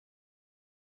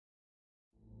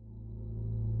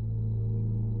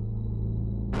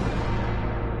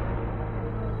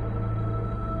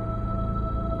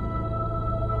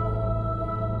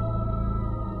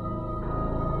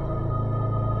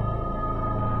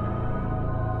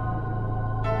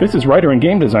This is writer and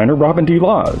game designer Robin D.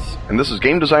 Laws. And this is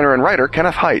game designer and writer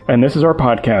Kenneth Haidt. And this is our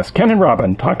podcast, Ken and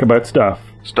Robin Talk About Stuff.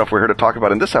 Stuff we're here to talk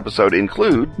about in this episode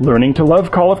include learning to love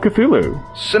Call of Cthulhu,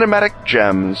 cinematic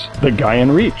gems, the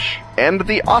Gaian Reach, and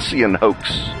the Ossian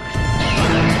hoax.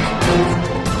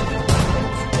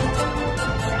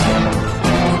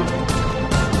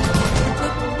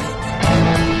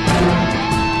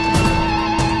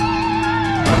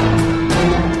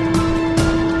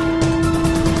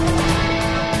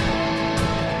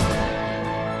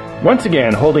 Once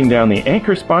again, holding down the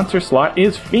anchor sponsor slot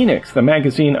is Phoenix, the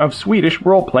magazine of Swedish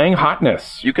role-playing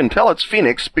hotness. You can tell it's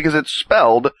Phoenix because it's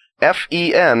spelled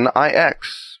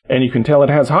F-E-N-I-X. And you can tell it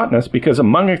has hotness because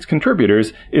among its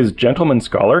contributors is gentleman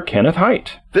scholar Kenneth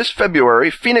Haidt. This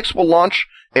February, Phoenix will launch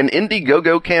an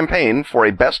Indiegogo campaign for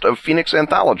a Best of Phoenix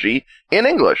anthology in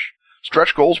English.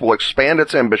 Stretch Goals will expand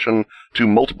its ambition to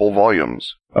multiple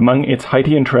volumes. Among its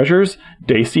Haitian treasures,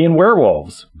 Dacian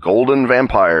werewolves, golden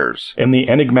vampires, and the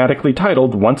enigmatically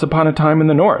titled Once Upon a Time in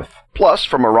the North. Plus,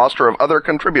 from a roster of other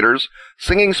contributors,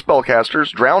 singing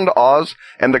spellcasters, Drowned Oz,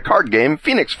 and the card game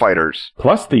Phoenix Fighters.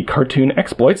 Plus the cartoon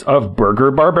exploits of Burger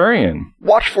Barbarian.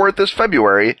 Watch for it this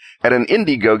February at an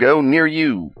Indiegogo near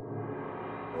you.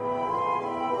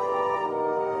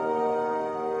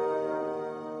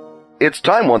 It's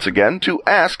time once again to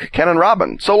ask Ken and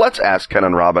Robin. So let's ask Ken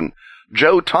and Robin.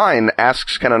 Joe Tyne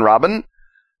asks Ken and Robin,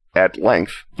 at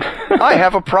length, I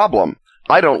have a problem.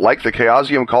 I don't like the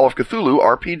Chaosium Call of Cthulhu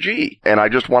RPG. And I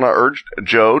just want to urge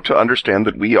Joe to understand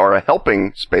that we are a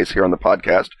helping space here on the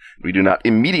podcast. We do not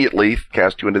immediately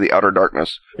cast you into the outer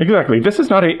darkness. Exactly. This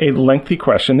is not a lengthy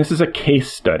question. This is a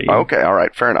case study. Okay, all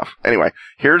right, fair enough. Anyway,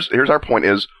 here's our point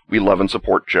is we love and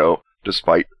support Joe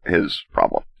despite his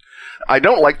problem. I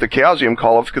don't like the Chaosium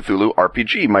Call of Cthulhu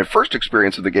RPG. My first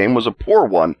experience of the game was a poor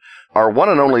one. Our one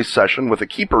and only session with a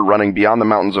keeper running Beyond the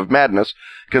Mountains of Madness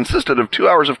consisted of 2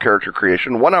 hours of character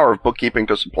creation, 1 hour of bookkeeping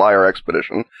to supply our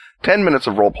expedition, 10 minutes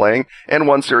of role-playing, and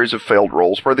 1 series of failed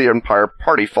rolls where the entire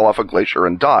party fell off a glacier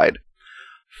and died.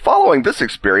 Following this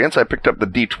experience, I picked up the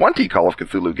D20 Call of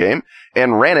Cthulhu game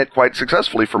and ran it quite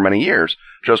successfully for many years.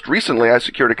 Just recently, I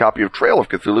secured a copy of Trail of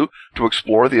Cthulhu to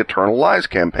explore the Eternal Lies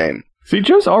campaign. See,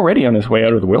 Joe's already on his way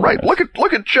out of the wilderness. Right.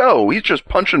 Look at Joe. He's just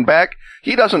punching back.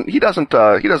 He doesn't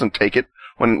take it.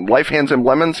 When life hands him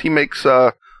lemons, he makes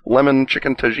lemon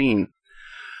chicken tagine.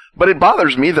 But it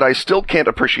bothers me that I still can't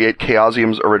appreciate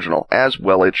Chaosium's original, as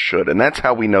well it should. And that's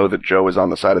how we know that Joe is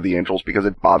on the side of the angels, because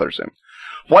it bothers him.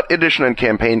 What edition and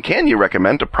campaign can you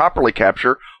recommend to properly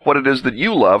capture what it is that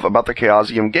you love about the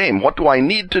Chaosium game? What do I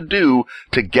need to do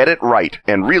to get it right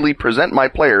and really present my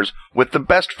players with the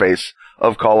best face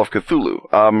of Call of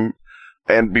Cthulhu?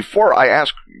 And before I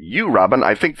ask you, Robin,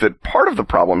 I think that part of the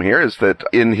problem here is that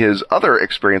in his other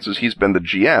experiences, he's been the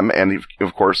GM, and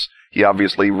of course, he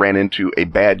obviously ran into a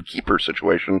bad keeper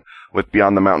situation with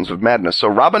Beyond the Mountains of Madness. So,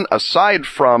 Robin, aside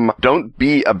from don't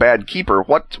be a bad keeper,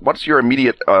 what's your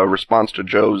immediate response to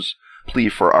Joe's plea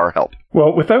for our help?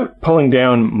 Well, without pulling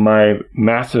down my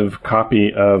massive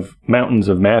copy of Mountains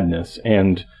of Madness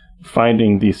and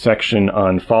finding the section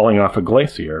on falling off a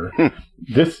glacier,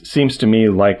 this seems to me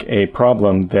like a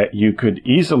problem that you could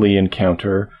easily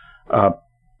encounter,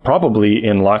 probably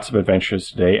in lots of adventures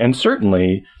today, and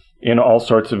certainly in all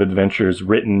sorts of adventures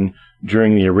written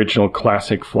during the original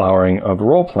classic flowering of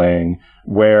role-playing,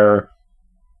 where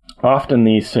often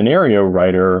the scenario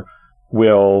writer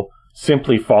will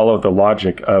simply follow the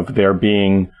logic of there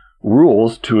being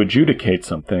rules to adjudicate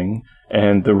something,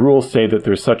 and the rules say that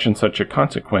there's such and such a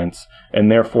consequence,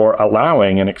 and therefore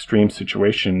allowing an extreme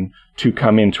situation to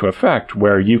come into effect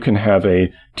where you can have a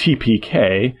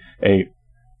TPK, a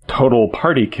total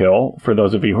party kill, for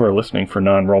those of you who are listening for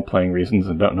non-role-playing reasons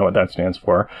and don't know what that stands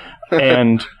for,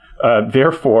 and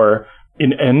therefore,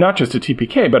 and not just a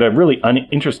TPK, but a really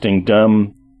uninteresting,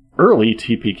 dumb, early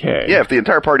TPK. Yeah, if the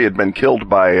entire party had been killed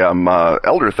by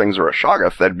Elder Things or a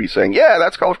Shoggoth, they'd be saying, yeah,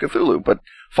 that's Call of Cthulhu, but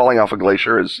falling off a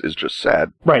glacier is just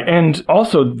sad. Right, and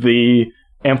also the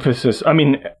emphasis, I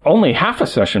mean, only half a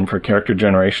session for character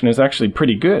generation is actually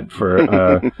pretty good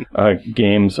for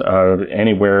games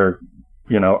anywhere,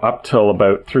 up till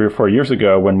about 3 or 4 years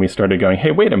ago when we started going,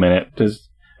 hey, wait a minute, does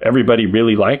everybody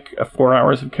really like 4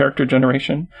 hours of character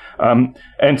generation? And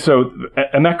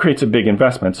that creates a big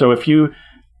investment. So if you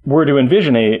were to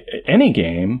envision any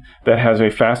game that has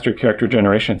a faster character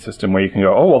generation system where you can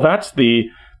go, oh, well, that's the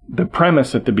the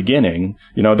premise at the beginning,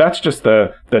 that's just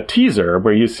the teaser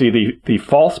where you see the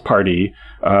false party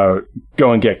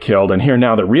go and get killed. And here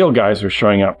now the real guys are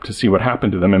showing up to see what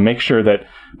happened to them, and make sure that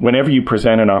whenever you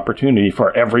present an opportunity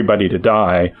for everybody to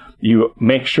die, you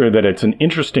make sure that it's an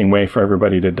interesting way for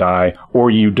everybody to die,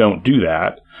 or you don't do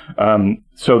that.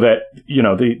 So that,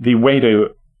 the way to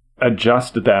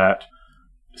adjust that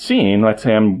scene, let's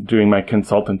say I'm doing my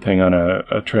consultant thing on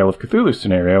a Trail of Cthulhu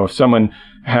scenario. If someone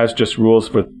has just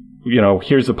rules with,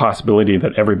 here's the possibility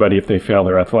that everybody, if they fail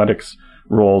their athletics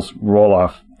rolls, roll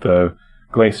off the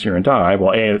glacier and die.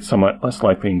 Well, A, it's somewhat less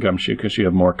likely in Gumshoe because you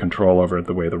have more control over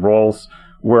the way the rolls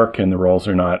work, and the rolls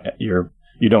are not,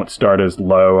 you don't start as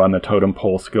low on the totem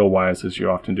pole skill-wise as you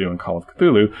often do in Call of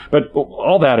Cthulhu. But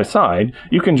all that aside,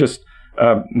 you can just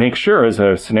make sure as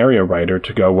a scenario writer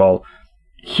to go, well,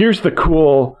 here's the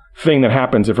cool thing that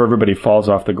happens if everybody falls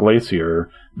off the glacier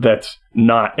that's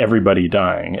not everybody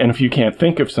dying. And if you can't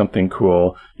think of something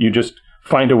cool, you just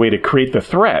find a way to create the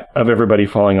threat of everybody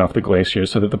falling off the glacier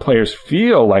so that the players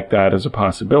feel like that is a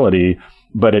possibility,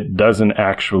 but it doesn't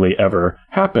actually ever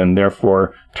happen,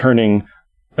 therefore turning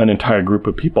an entire group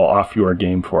of people off your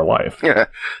game for life.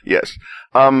 Yes.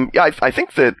 I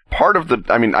think that part of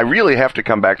I really have to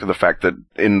come back to the fact that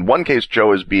in one case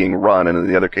Joe is being run, and in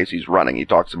the other case he's running. He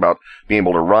talks about being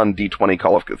able to run D20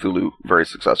 Call of Cthulhu very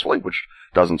successfully, which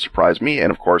doesn't surprise me.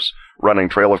 And of course, running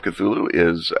Trail of Cthulhu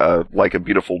is like a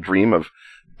beautiful dream of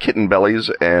kitten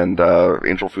bellies and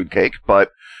angel food cake.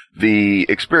 But the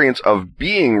experience of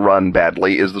being run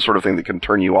badly is the sort of thing that can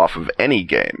turn you off of any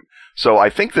game. So I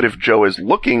think that if Joe is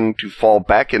looking to fall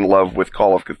back in love with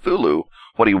Call of Cthulhu,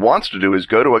 what he wants to do is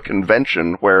go to a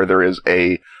convention where there is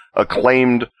a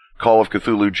acclaimed Call of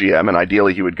Cthulhu GM, and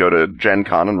ideally he would go to Gen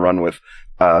Con and run with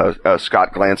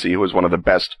Scott Glancy, who is one of the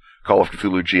best Call of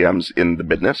Cthulhu GMs in the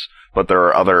business. But there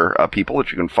are other people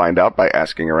that you can find out by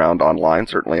asking around online.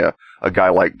 Certainly a guy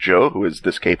like Joe, who is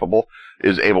this capable,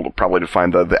 is able to probably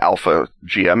find the alpha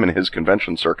GM in his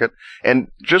convention circuit and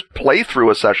just play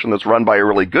through a session that's run by a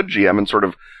really good GM and sort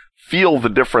of feel the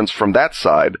difference from that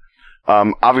side.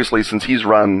 Obviously, since he's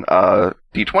run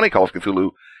D20 Call of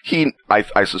Cthulhu,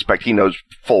 I suspect he knows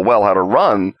full well how to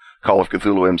run Call of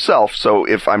Cthulhu himself. So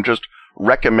if I'm just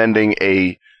recommending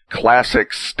a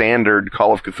classic standard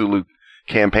Call of Cthulhu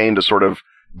campaign to sort of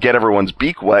get everyone's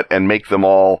beak wet and make them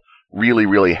all really,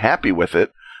 really happy with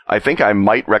it, I think I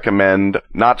might recommend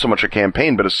not so much a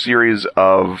campaign, but a series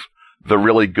of the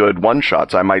really good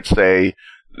one-shots. I might say,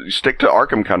 stick to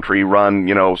Arkham Country, run,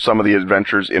 some of the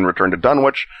adventures in Return to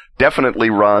Dunwich, definitely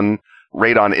run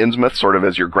Raid on Innsmouth sort of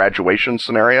as your graduation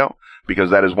scenario, because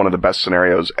that is one of the best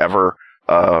scenarios ever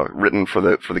written for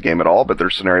the game at all. But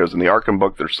there's scenarios in the Arkham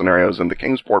book, there's scenarios in the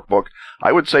Kingsport book.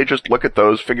 I would say just look at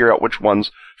those, figure out which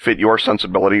ones fit your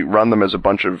sensibility, run them as a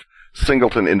bunch of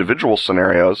singleton individual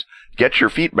scenarios, get your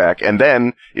feedback, and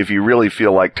then if you really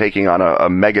feel like taking on a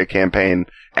mega campaign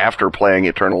after playing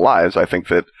Eternal Lies, I think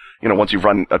that, once you've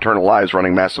run Eternal Lies,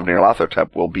 running Massive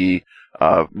Nyarlathotep will be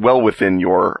well within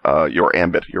your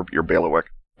ambit, your bailiwick.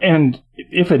 And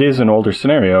if it is an older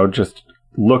scenario, just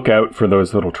look out for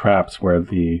those little traps where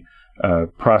the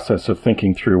process of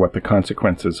thinking through what the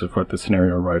consequences of what the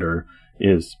scenario writer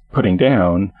is putting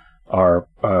down are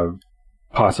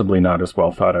possibly not as well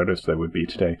thought out as they would be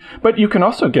today. But you can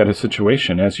also get a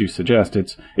situation, as you suggest,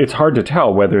 it's hard to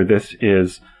tell whether this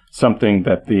is something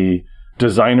that the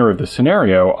designer of the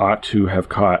scenario ought to have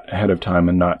caught ahead of time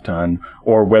and not done,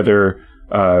 or whether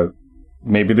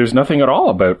maybe there's nothing at all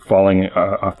about falling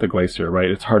off the glacier,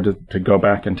 right? It's hard to go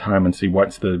back in time and see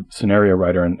what's the scenario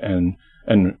writer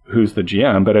and who's the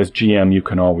GM, but as GM you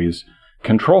can always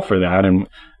control for that. And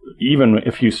even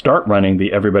if you start running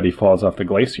the everybody falls off the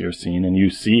glacier scene and you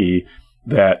see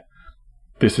that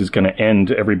this is going to end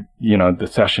the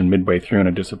session midway through in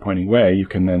a disappointing way, you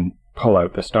can then pull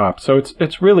out the stop. So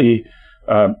it's really,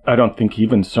 I don't think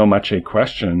even so much a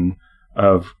question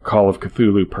of Call of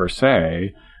Cthulhu per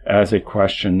se, as a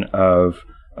question of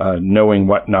knowing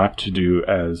what not to do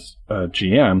as a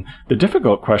GM. The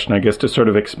difficult question, I guess, to sort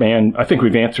of expand, I think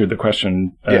we've answered the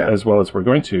question as well as we're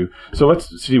going to. So let's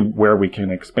see where we can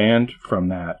expand from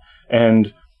that.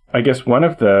 And I guess one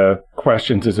of the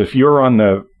questions is, if you're on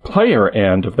the player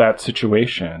end of that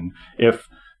situation, if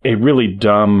a really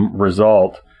dumb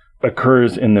result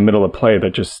occurs in the middle of play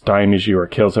that just stymies you or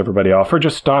kills everybody off or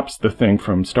just stops the thing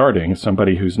from starting,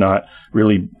 somebody who's not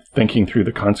really thinking through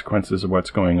the consequences of what's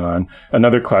going on.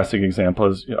 Another classic example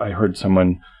is, I heard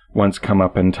someone once come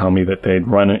up and tell me that they'd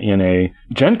run in a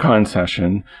Gen Con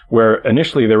session where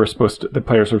initially the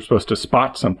players were supposed to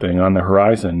spot something on the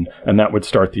horizon, and that would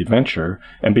start the adventure.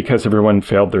 And because everyone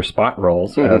failed their spot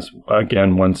rolls, as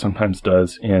again one sometimes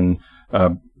does in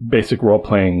basic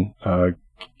role-playing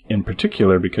in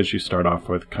particular, because you start off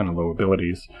with kind of low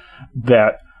abilities,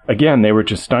 that, again, they were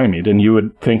just stymied. And you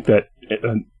would think that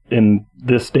in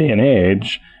this day and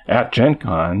age, at Gen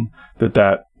Con,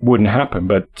 that wouldn't happen,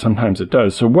 but sometimes it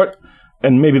does. So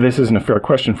and maybe this isn't a fair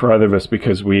question for either of us,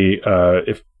 because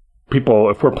if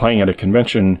we're playing at a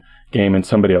convention game in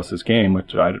somebody else's game,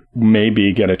 which I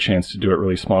maybe get a chance to do at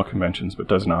really small conventions, but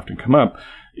doesn't often come up,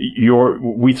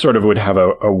 we sort of would have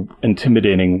a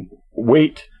intimidating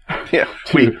weight. Yeah,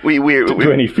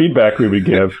 to any feedback we would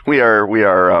give. We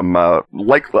are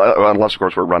unless of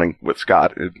course we're running with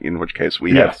Scott, in which case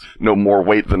we have no more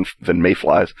weight than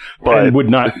mayflies, but and would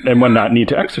not need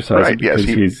to exercise it because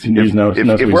he knows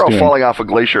if we're all falling off a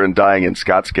glacier and dying in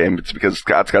Scott's game, it's because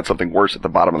Scott's got something worse at the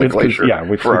bottom of the glacier.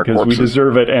 Because we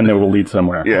deserve it and it will lead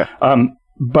somewhere. Yeah.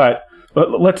 But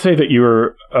let's say that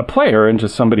you're a player in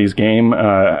just somebody's game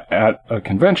at a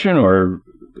convention or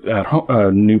at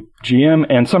a new GM,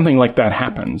 and something like that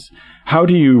happens. How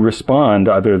do you respond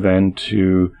other than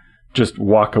to just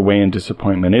walk away in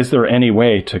disappointment? Is there any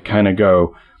way to kind of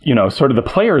go, sort of the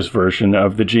player's version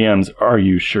of the GM's, are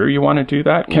you sure you want to do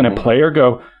that? Can a player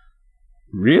go,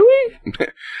 really?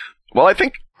 Well,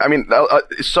 I mean,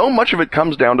 so much of it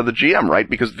comes down to the GM, right?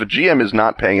 Because the GM is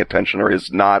not paying attention or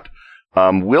is not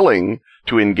willing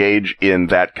to engage in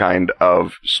that kind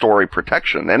of story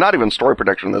protection. And not even story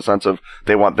protection in the sense of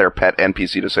they want their pet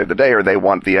NPC to save the day or they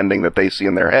want the ending that they see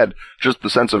in their head. Just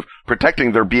the sense of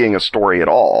protecting there being a story at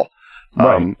all.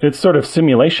 Right. It's sort of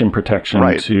simulation protection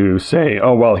to say,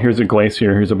 oh, well, here's a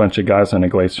glacier, here's a bunch of guys on a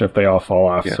glacier. If they all fall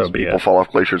off, so be it. People fall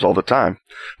off glaciers all the time.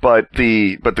 But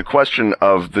the question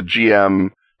of the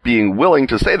GM being willing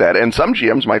to say that, and some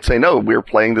GMs might say, no, we're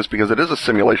playing this because it is a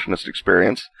simulationist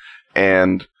experience,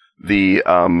 and the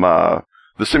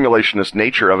simulationist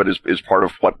nature of it is part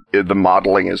of what the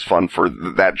modeling is fun for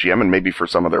that GM and maybe for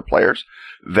some of their players.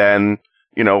 Then,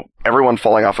 everyone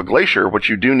falling off a glacier, what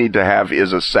you do need to have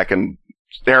is a second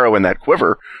arrow in that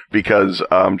quiver, because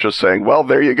just saying, well,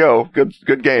 there you go,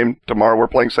 good game, tomorrow we're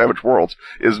playing Savage Worlds,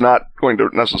 is not going to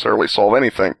necessarily solve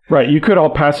anything. Right. You could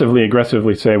all passively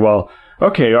aggressively say, well,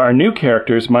 okay, our new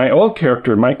characters, my old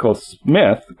character, Michael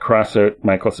Smith, cross out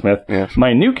Michael Smith. Yes.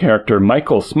 My new character,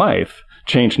 Michael Smythe,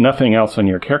 change nothing else on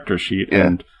your character sheet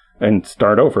and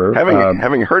start over.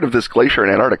 Having heard of this glacier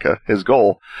in Antarctica, his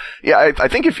goal. Yeah, I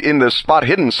think if in the spot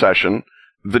hidden session,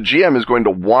 the GM is going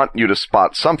to want you to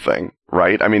spot something,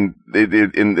 right? I mean,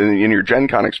 in your Gen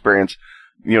Con experience,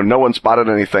 no one spotted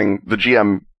anything. The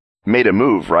GM made a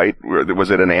move, right?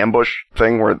 Was it an ambush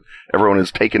thing where everyone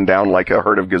is taken down like a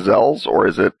herd of gazelles? Or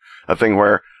is it a thing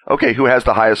where, okay, who has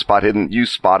the highest spot hidden? You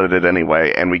spotted it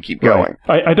anyway, and we keep going.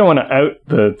 Right. I don't want to out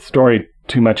the story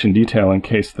too much in detail in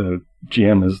case the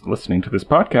GM is listening to this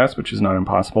podcast, which is not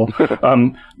impossible.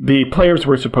 The players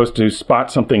were supposed to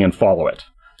spot something and follow it.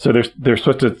 So they're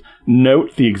supposed to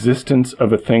note the existence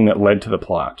of a thing that led to the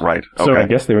plot. Right. Okay. So I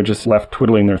guess they were just left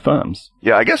twiddling their thumbs.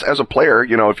 Yeah, I guess as a player,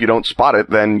 if you don't spot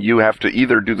it, then you have to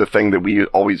either do the thing that we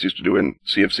always used to do in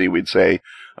CFC. We'd say,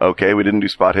 okay, we didn't do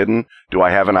spot hidden. Do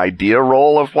I have an idea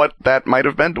roll of what that might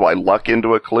have been? Do I luck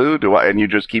into a clue? And you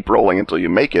just keep rolling until you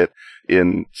make it.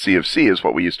 In CFC is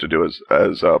what we used to do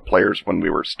as players when we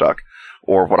were stuck.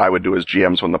 Or what I would do as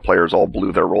GMs when the players all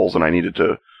blew their rolls and I needed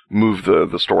to move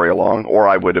the story along, or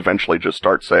I would eventually just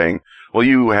start saying, well,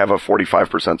 you have a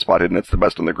 45% spot hidden, it's the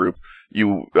best in the group,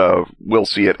 you will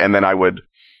see it, and then I would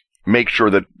make sure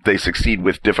that they succeed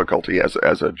with difficulty as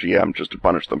a GM, just to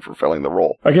punish them for failing the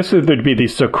roll. I guess there'd be the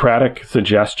Socratic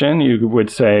suggestion. You would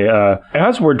say,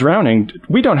 as we're drowning,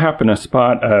 we don't happen to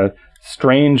spot a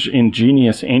strange,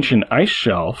 ingenious, ancient ice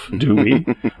shelf, do we?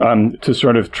 To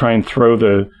sort of try and throw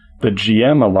the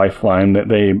GM a lifeline, that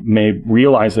they may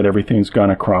realize that everything's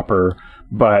gone a cropper,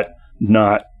 but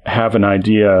not have an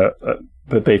idea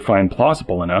that they find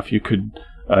plausible enough. You could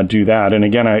do that. And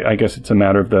again, I guess it's a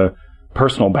matter of the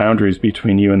personal boundaries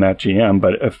between you and that GM.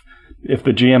 But if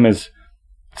the GM is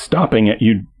stopping at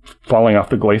you falling off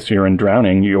the glacier and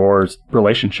drowning, your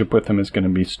relationship with them is going to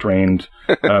be strained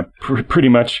pretty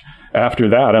much after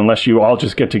that, unless you all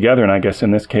just get together. And I guess in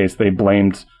this case, they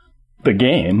blamed the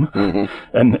game,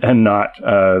 and not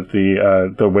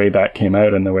the way that came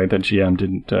out and the way that GM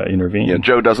didn't intervene. Yeah,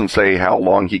 Joe doesn't say how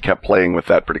long he kept playing with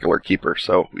that particular keeper.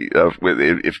 So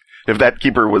if that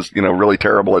keeper was really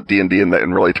terrible at D&D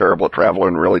and really terrible at Traveller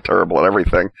and really terrible at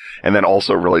everything, and then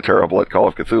also really terrible at Call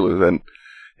of Cthulhu, then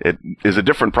it is a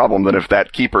different problem than if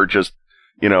that keeper just,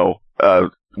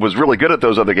 was really good at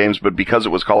those other games, but because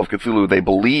it was Call of Cthulhu, they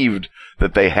believed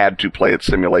that they had to play it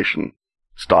simulation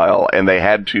style, and they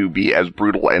had to be as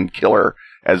brutal and killer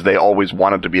as they always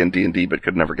wanted to be in D&D, but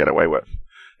could never get away with.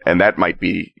 And that might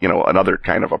be, another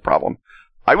kind of a problem.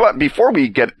 Before we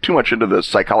get too much into the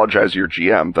psychologize your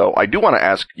GM, though, I do want to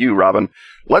ask you, Robin,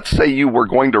 let's say you were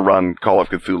going to run Call of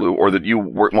Cthulhu, or that you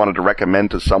wanted to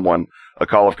recommend to someone a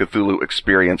Call of Cthulhu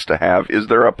experience to have. Is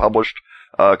there a published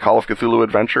Call of Cthulhu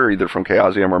adventure, either from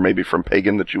Chaosium or maybe from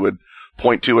Pagan, that you would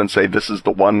point to and say this is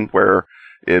the one where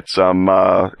it's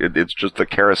just the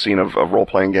kerosene of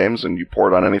role-playing games, and you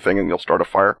pour it on anything and you'll start a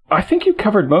fire? I think you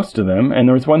covered most of them, and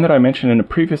there was one that I mentioned in a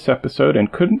previous episode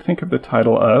and couldn't think of the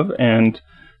title of, and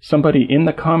somebody in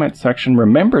the comments section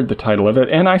remembered the title of it,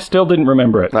 and I still didn't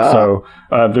remember it. So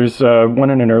there's one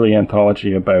in an early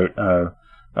anthology about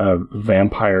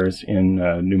vampires in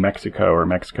New Mexico or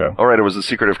Mexico. All right, it was The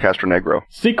Secret of Castronegro.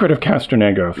 Secret of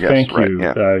Castronegro. Yes, Thank right, you.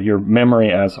 yeah. Your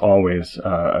memory, as always,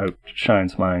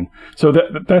 outshines mine. So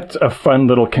that's a fun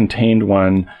little contained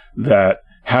one that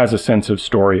has a sense of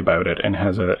story about it and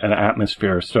has an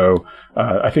atmosphere. So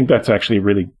I think that's actually a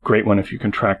really great one if you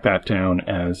can track that down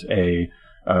as a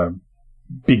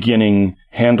beginning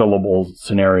handleable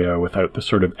scenario without the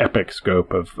sort of epic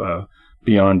scope of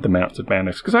Beyond the Mountains of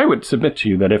Madness. Because I would submit to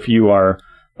you that if you are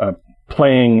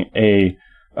playing a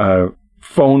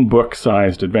phone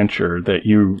book-sized adventure, that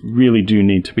you really do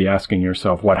need to be asking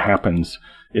yourself what happens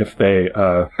if they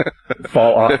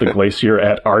fall off the glacier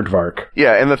at Aardvark.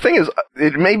 Yeah, and the thing is,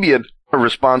 it may be a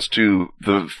response to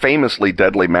the famously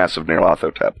deadly Mass of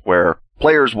Nyarlathotep, where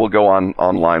players will go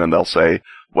online and they'll say,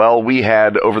 well, we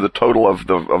had, over the total of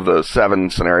the 7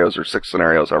 scenarios or 6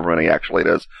 scenarios, however many actually it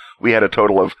is, we had a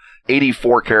total of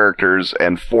 84 characters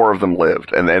and 4 of them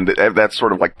lived. And that's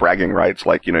sort of like bragging rights,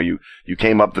 like, you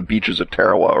came up the beaches of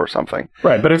Tarawa or something.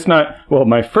 Right, but it's not, well,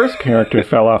 my first character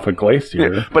fell off a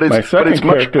glacier. Yeah, but it's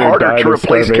much harder to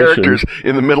replace characters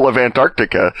in the middle of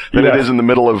Antarctica than it is in the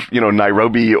middle of,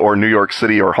 Nairobi or New York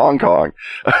City or Hong Kong.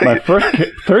 My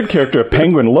third character, a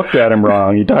penguin, looked at him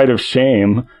wrong. He died of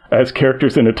shame, as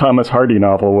characters in a Thomas Hardy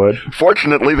novel would.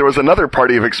 Fortunately, there was another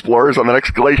party of explorers on the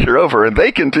next glacier over, and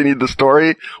they continued the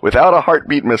story without a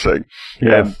heartbeat missing.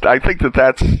 Yes. And I think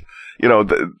that's,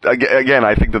 again,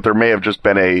 I think that there may have just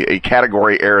been a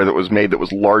category error that was made that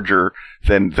was larger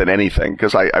than anything,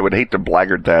 because I would hate to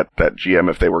blackguard that GM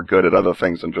if they were good at other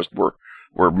things and just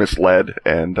were misled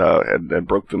and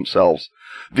broke themselves.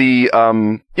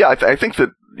 I think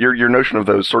that your notion of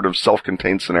those sort of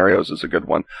self-contained scenarios is a good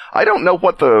one. I don't know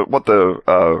what the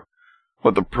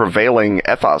prevailing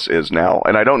ethos is now,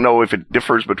 and I don't know if it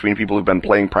differs between people who've been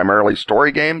playing primarily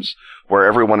story games, where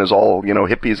everyone is all,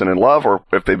 hippies and in love, or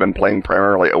if they've been playing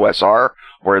primarily OSR,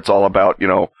 where it's all about,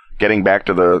 getting back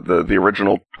to the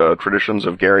original traditions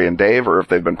of Gary and Dave, or if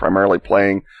they've been primarily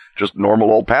playing just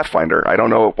normal old Pathfinder. I don't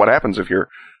know what happens if your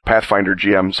Pathfinder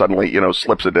GM suddenly,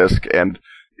 slips a disc and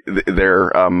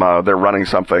they're running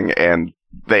something and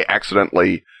they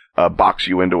accidentally box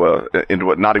you into a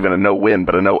not even a no-win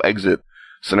but a no-exit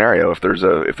scenario. If there's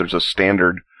a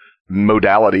standard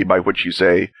modality by which you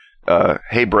say,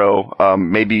 hey bro,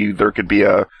 maybe there could be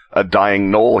a dying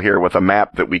knoll here with a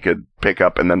map that we could pick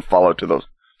up and then follow to the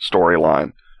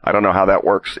storyline. I don't know how that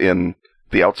works in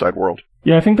the outside world.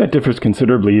 Yeah, I think that differs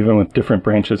considerably even with different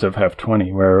branches of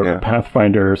Hef20, where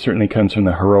Pathfinder certainly comes from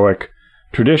the heroic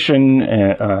tradition,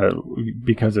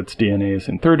 because its DNA is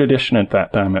in 3rd edition. At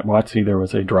that time at WotC, there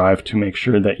was a drive to make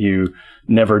sure that you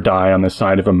never die on the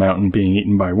side of a mountain being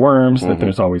eaten by worms, that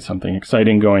there's always something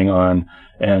exciting going on.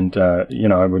 And,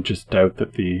 I would just doubt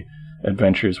that the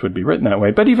adventures would be written that way.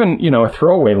 But even, a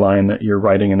throwaway line that you're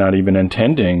writing and not even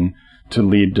intending to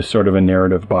lead to sort of a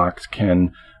narrative box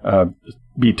can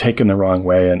be taken the wrong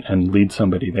way and lead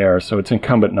somebody there. So it's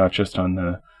incumbent not just on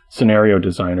the scenario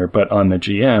designer, but on the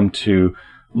GM to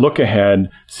look ahead,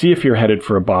 see if you're headed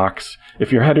for a box.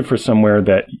 If you're headed for somewhere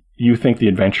that you think the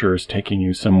adventurer is taking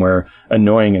you somewhere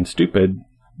annoying and stupid,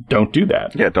 don't do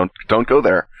that. Yeah, don't go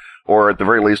there. Or at the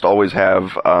very least, always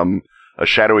have a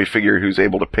shadowy figure who's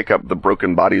able to pick up the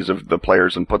broken bodies of the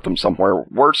players and put them somewhere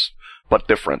worse, but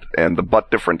different. And the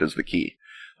but different is the key.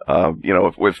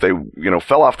 If they,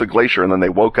 fell off the glacier and then they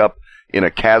woke up in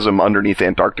a chasm underneath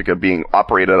Antarctica being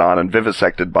operated on and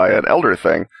vivisected by an elder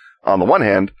thing, on the one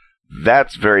hand,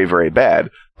 that's very, very bad,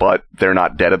 but they're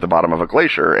not dead at the bottom of a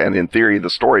glacier, and in theory, the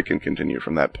story can continue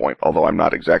from that point, although I'm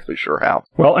not exactly sure how.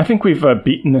 Well, I think we've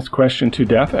beaten this question to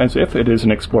death, as if it is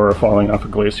an explorer falling off a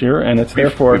glacier, and it's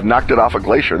therefore... We've knocked it off a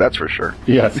glacier, that's for sure.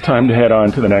 Yeah, it's time to head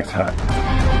on to the next hut.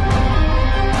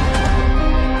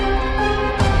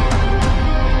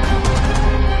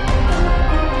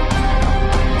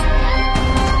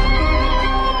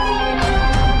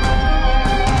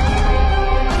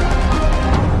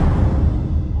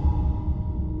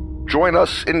 join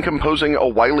us in composing a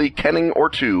wily kenning or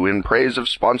two in praise of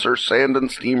sponsor Sand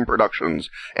and Steam Productions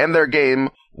and their game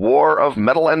War of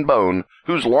Metal and Bone,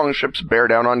 whose longships bear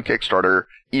down on Kickstarter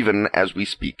even as we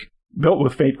speak. Built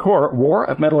with Fate Core, War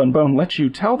of Metal and Bone lets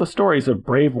you tell the stories of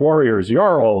brave warriors,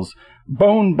 Jarls,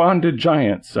 bone-bonded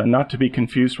giants, not to be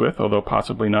confused with, although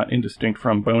possibly not indistinct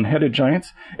from bone-headed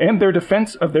giants, and their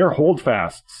defense of their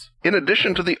holdfasts. In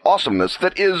addition to the awesomeness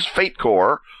that is Fate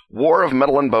Core, War of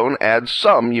Metal and Bone adds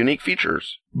some unique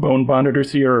features. Bone-bonded or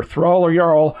seer, thrall or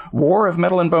jarl, War of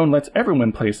Metal and Bone lets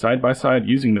everyone play side-by-side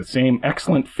using the same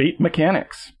excellent Fate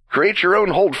mechanics. Create your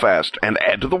own holdfast and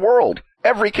add to the world.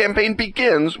 Every campaign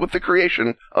begins with the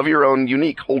creation of your own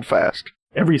unique holdfast.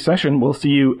 Every session will see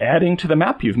you adding to the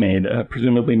map you've made,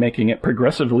 presumably making it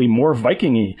progressively more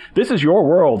Viking-y. This is your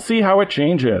world. See how it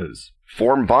changes.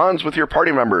 Form bonds with your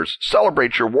party members,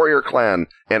 celebrate your warrior clan,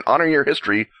 and honor your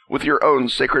history with your own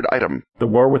sacred item. The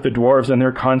war with the dwarves and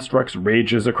their constructs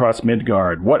rages across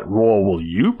Midgard. What role will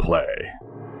you play?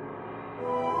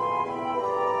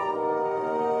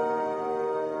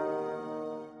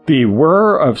 The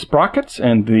whir of sprockets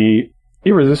and the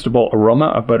irresistible aroma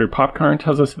of buttered popcorn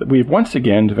tells us that we've once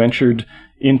again ventured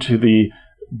into the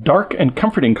dark and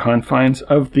comforting confines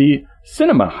of the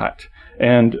cinema hut.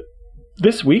 And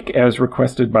this week, as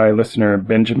requested by listener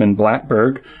Benjamin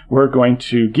Blackberg, we're going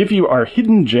to give you our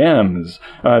hidden gems.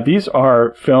 These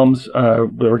are films that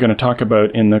we're going to talk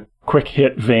about in the quick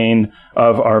hit vein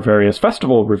of our various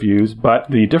festival reviews,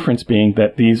 but the difference being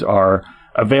that these are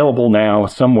available now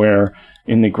somewhere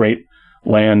in the great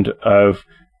land of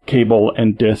cable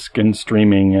and disc and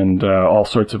streaming and all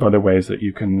sorts of other ways that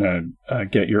you can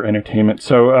get your entertainment.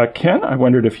 So, Ken, I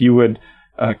wondered if you would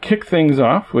kick things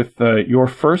off with your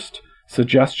first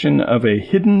suggestion of a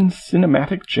hidden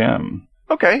cinematic gem.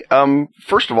 Okay.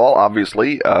 First of all,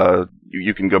 obviously,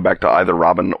 you can go back to either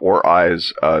Robin or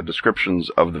I's descriptions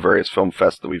of the various film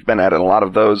fests that we've been at, and a lot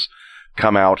of those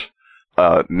come out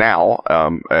now.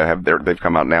 They've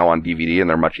come out now on DVD, and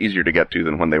they're much easier to get to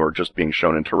than when they were just being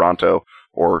shown in Toronto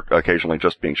or occasionally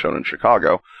just being shown in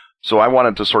Chicago. So I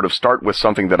wanted to sort of start with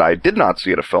something that I did not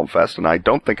see at a film fest, and I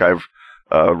don't think I've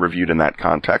reviewed in that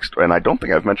context, and I don't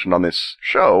think I've mentioned on this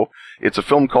show. It's a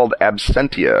film called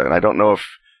Absentia, and I don't know if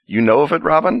you know of it,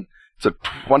 Robin. It's a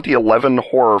 2011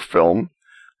 horror film.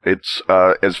 It's,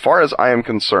 as far as I am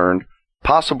concerned,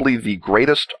 possibly the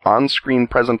greatest on-screen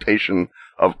presentation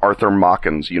of Arthur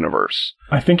Machen's universe.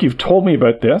 I think you've told me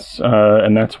about this,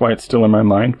 and that's why it's still in my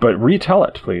mind, but retell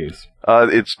it, please.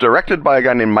 It's directed by a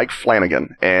guy named Mike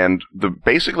Flanagan, and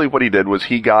basically what he did was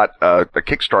he got a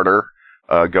Kickstarter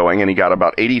going, and he got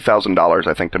about $80,000,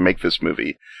 I think, to make this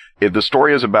movie. The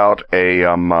story is about a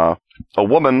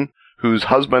woman whose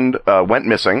husband went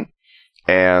missing,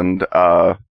 and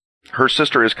her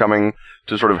sister is coming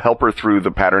to sort of help her through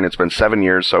the pattern. It's been 7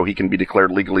 years, so he can be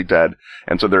declared legally dead.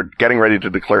 And so they're getting ready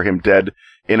to declare him dead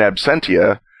in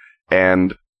absentia.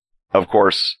 And, of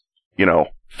course,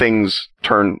 things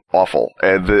turn awful.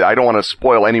 I don't want to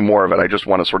spoil any more of it. I just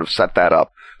want to sort of set that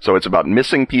up. So it's about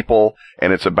missing people,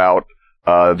 and it's about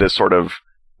this sort of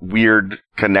weird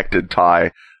connected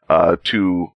tie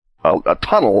to a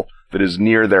tunnel that is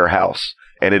near their house.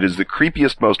 And it is the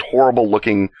creepiest, most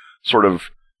horrible-looking sort of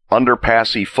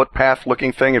underpassy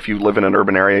footpath-looking thing. If you live in an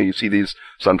urban area, you see these.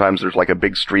 Sometimes there's like a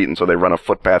big street, and so they run a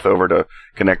footpath over to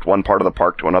connect one part of the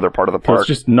park to another part of the park. So it's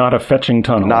just not a fetching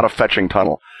tunnel. Not a fetching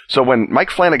tunnel. So when Mike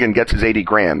Flanagan gets his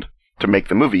 $80,000 to make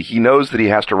the movie, he knows that he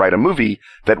has to write a movie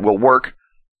that will work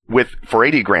for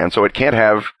 $80,000. So it can't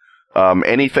have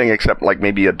anything except like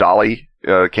maybe a dolly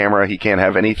camera. He can't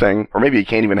have anything, or maybe he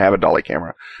can't even have a dolly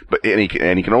camera. And he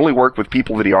can only work with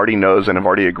people that he already knows and have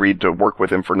already agreed to work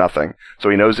with him for nothing. So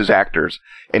he knows his actors,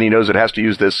 and he knows it has to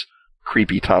use this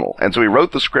creepy tunnel. And so he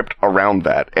wrote the script around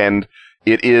that, and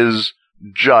it is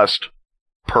just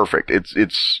perfect.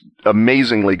 It's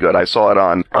amazingly good. I saw it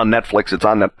on Netflix. It's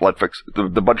on Netflix.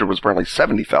 The budget was apparently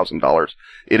 $70,000.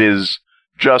 It is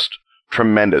just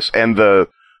tremendous, and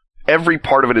every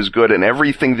part of it is good, and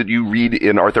everything that you read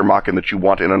in Arthur Machen that you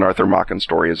want in an Arthur Machen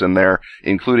story is in there,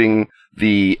 including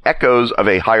the echoes of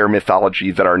a higher mythology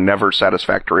that are never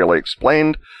satisfactorily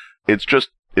explained. It's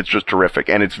just terrific,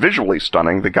 and it's visually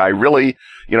stunning. The guy really,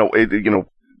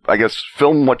 I guess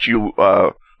film what you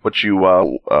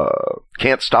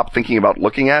can't stop thinking about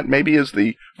looking at, maybe, is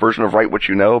the version of write what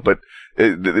you know, but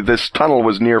this tunnel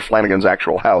was near Flanagan's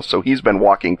actual house, so he's been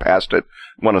walking past it,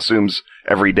 one assumes,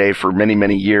 every day for many,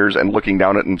 many years, and looking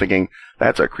down it and thinking,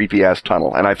 that's a creepy-ass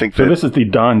tunnel. And I think so this is the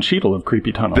Don Cheadle of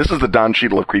creepy tunnels. This is the Don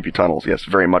Cheadle of creepy tunnels, yes,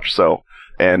 very much so.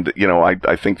 And,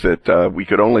 I think that we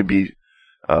could only be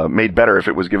made better if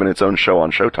it was given its own show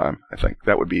on Showtime. I think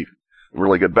that would be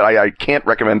really good. But I can't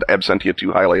recommend Absentia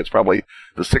too highly. It's probably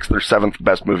the 6th or 7th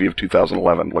best movie of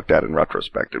 2011, looked at in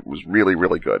retrospect. It was really,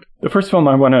 really good. The first film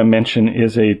I want to mention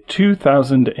is a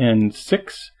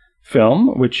 2006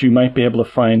 film, which you might be able to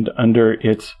find under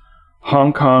its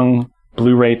Hong Kong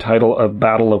Blu-ray title of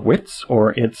Battle of Wits,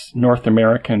 or its North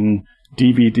American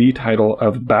DVD title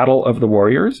of Battle of the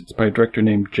Warriors. It's by a director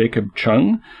named Jacob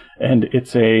Chung, and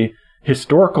it's a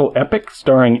historical epic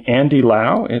starring Andy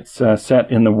Lau. It's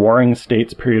set in the Warring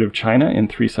States period of China in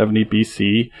 370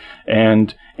 BC,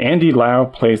 and Andy Lau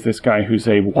plays this guy who's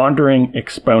a wandering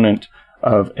exponent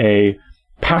of a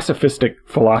pacifistic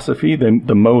philosophy, the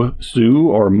Mo Zhu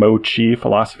or Mo Chi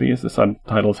philosophy, as the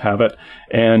subtitles have it,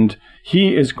 and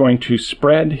he is going to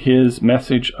spread his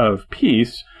message of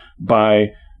peace by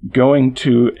going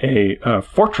to a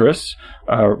fortress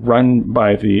run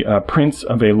by the prince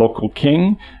of a local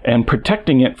king and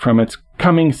protecting it from its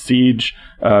coming siege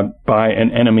by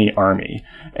an enemy army.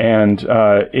 And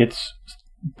it's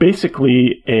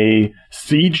basically a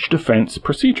siege defense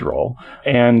procedural.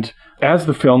 And as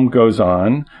the film goes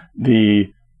on,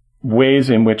 the ways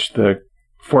in which the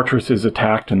fortress is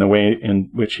attacked and the way in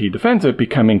which he defends it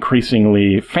become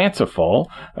increasingly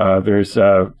fanciful. There's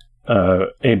a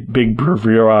big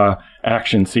bravura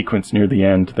action sequence near the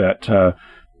end that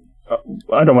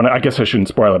I guess I shouldn't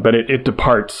spoil it, but it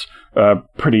departs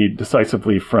pretty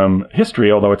decisively from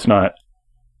history, although it's not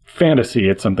fantasy.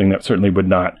 It's something that certainly would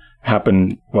not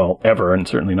happen, well, ever, and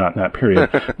certainly not in that period.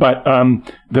 But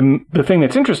the thing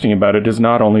that's interesting about it is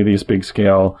not only these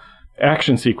big-scale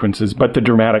action sequences, but the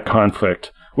dramatic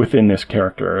conflict within this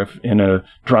character. If in a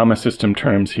drama system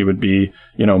terms, he would be,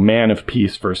 man of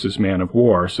peace versus man of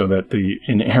war, so that the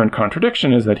inherent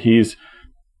contradiction is that he's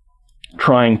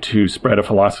trying to spread a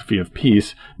philosophy of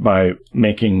peace by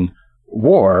making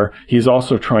war. He's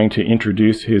also trying to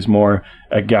introduce his more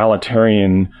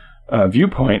egalitarian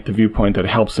viewpoint, the viewpoint that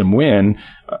helps him win,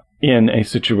 in a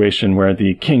situation where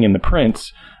the king and the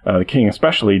prince, the king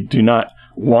especially, do not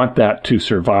want that to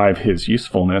survive his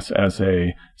usefulness as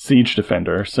a siege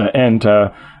defender. So, and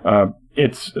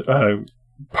it's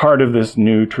part of this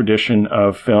new tradition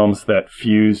of films that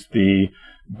fuse the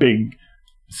big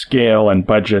scale and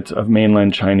budgets of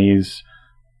mainland Chinese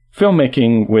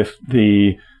filmmaking with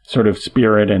the sort of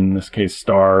spirit, in this case,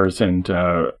 stars and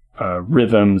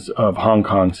rhythms of Hong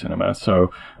Kong cinema.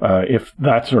 So if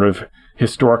that sort of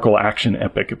historical action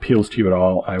epic appeals to you at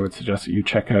all, I would suggest that you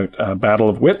check out Battle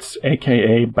of Wits,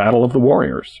 aka Battle of the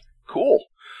Warriors. Cool.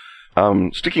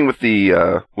 Sticking with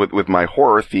the with my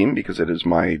horror theme, because it is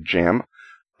my jam,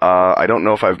 I don't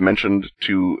know if I've mentioned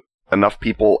to enough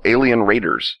people Alien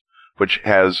Raiders, which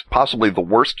has possibly the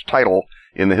worst title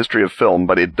in the history of film,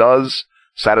 but it does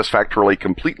satisfactorily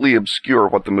completely obscure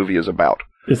what the movie is about.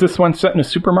 Is this one set in a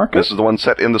supermarket? This is the one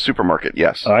set in the supermarket,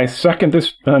 yes. I second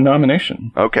this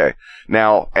nomination. Okay.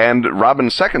 Now, and Robin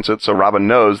seconds it, so Robin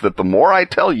knows that the more I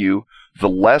tell you, the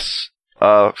less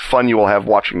fun you will have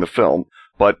watching the film.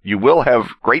 But you will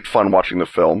have great fun watching the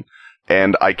film,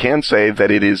 and I can say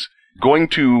that it is going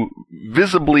to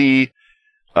visibly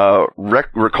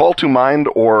recall to mind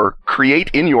or create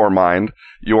in your mind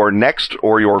your next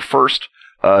or your first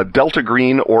Delta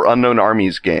Green or Unknown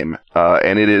Armies game.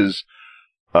 And it is...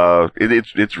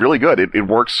 it's really good. It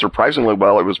works surprisingly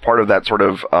well. It was part of that sort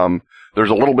of,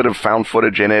 there's a little bit of found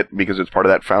footage in it because it's part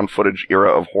of that found footage era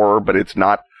of horror, but it's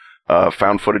not,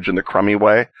 found footage in the crummy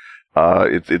way.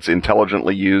 It's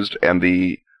intelligently used, and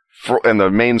the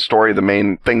main story, the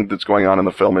main thing that's going on in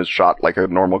the film is shot like a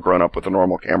normal grown-up with a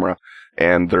normal camera,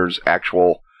 and there's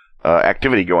actual,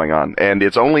 activity going on. And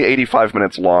it's only 85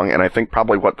 minutes long, and I think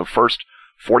probably the first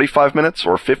 45 minutes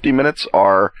or 50 minutes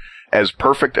are as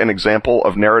perfect an example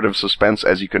of narrative suspense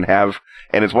as you can have,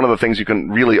 and it's one of the things you can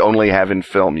really only have in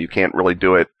film. You can't really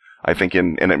do it, I think,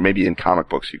 maybe in comic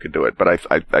books you could do it, but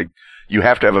you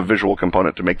have to have a visual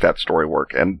component to make that story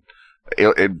work. And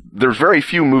there's very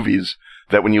few movies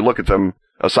that when you look at them,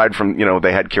 aside from,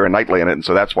 they had Keira Knightley in it, and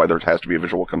so that's why there has to be a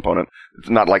visual component. It's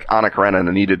not like Anna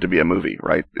Karenina needed to be a movie,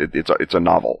 right? It's a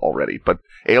novel already. But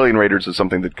Alien Raiders is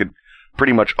something that could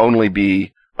pretty much only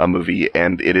be a movie,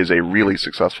 and it is a really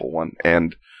successful one.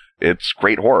 And it's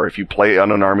great horror. If you play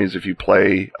Unknown Armies, if you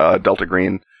play Delta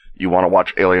Green, you want to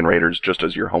watch Alien Raiders just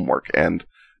as your homework. And,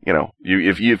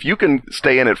 if you can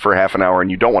stay in it for half an hour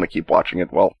and you don't want to keep watching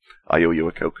it, well, I owe you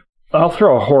a Coke. I'll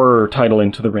throw a horror title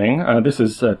into the ring. This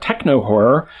is techno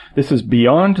horror. This is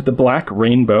Beyond the Black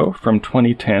Rainbow from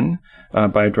 2010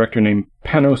 by a director named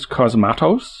Panos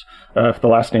Cosmatos. If the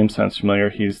last name sounds familiar,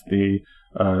 he's the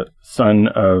son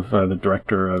of the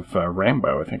director of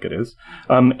Rambo, I think it is.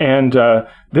 And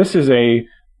this is a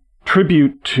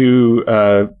tribute to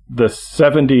the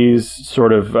 70s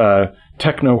sort of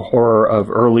techno horror of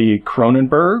early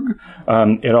Cronenberg.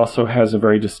 It also has a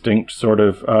very distinct sort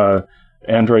of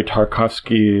Andrei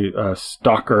Tarkovsky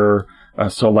stalker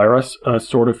Solaris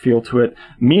sort of feel to it,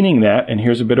 meaning that, and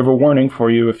here's a bit of a warning for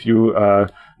you if you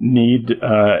need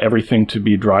everything to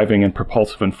be driving and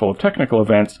propulsive and full of technical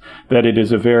events, that it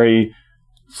is a very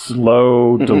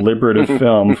slow, deliberative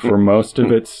film for most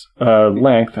of its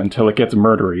length until it gets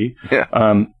murdery.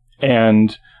 Yeah.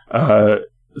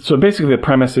 So basically the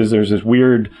premise is there's this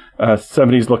weird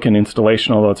 70s-looking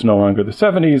installation, although it's no longer the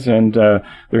 70s, and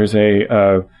there's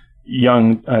a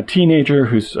young teenager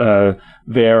who's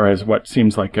there as what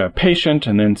seems like a patient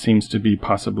and then seems to be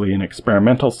possibly an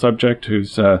experimental subject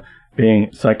who's being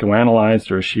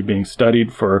psychoanalyzed, or is she being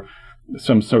studied for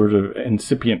some sort of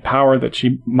incipient power that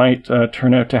she might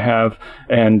turn out to have.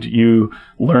 And you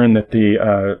learn that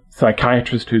the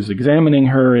psychiatrist who's examining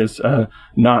her is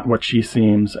not what she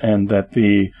seems, and that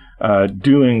the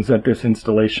doings at this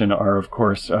installation are, of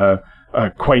course,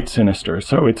 quite sinister.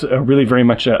 So it's really very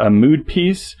much a mood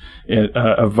piece. It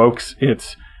evokes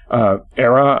its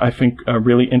era, I think,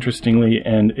 really interestingly.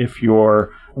 And if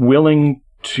you're willing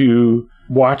to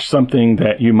watch something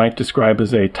that you might describe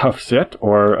as a tough sit,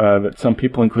 or that some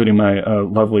people, including my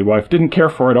lovely wife, didn't care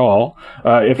for at all,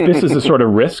 if this is a sort of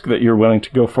risk that you're willing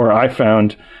to go for, I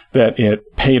found that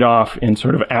it paid off in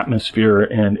sort of atmosphere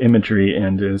and imagery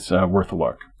and is worth a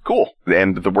look. Cool.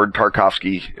 And the word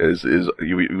Tarkovsky is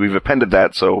we've appended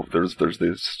that, so there's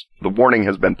this, the warning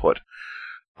has been put.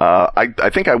 I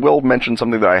think I will mention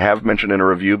something that I have mentioned in a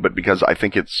review, but because I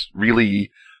think it's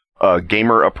really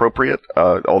gamer appropriate,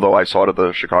 although I saw it at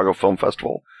the Chicago Film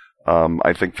Festival,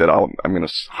 I think that I'm going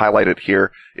to highlight it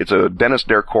here. It's a Dennis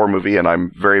Dercore movie, and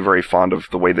I'm very, very fond of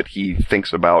the way that he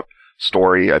thinks about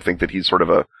story. I think that he's sort of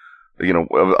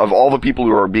of all the people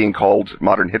who are being called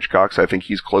modern Hitchcocks, I think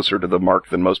he's closer to the mark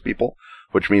than most people,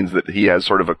 which means that he has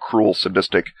sort of a cruel,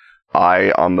 sadistic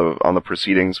eye on the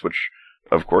proceedings, which,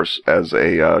 of course, as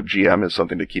a GM is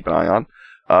something to keep an eye on.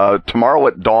 Tomorrow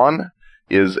at Dawn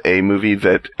is a movie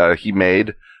that he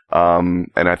made,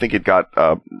 and I think it got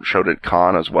showed at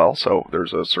Cannes as well, so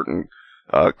there's a certain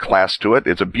class to it.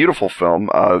 It's a beautiful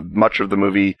film. Much of the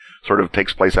movie sort of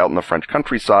takes place out in the French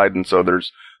countryside, and so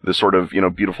there's this sort of,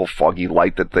 beautiful foggy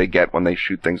light that they get when they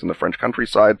shoot things in the French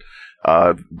countryside.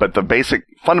 But the basic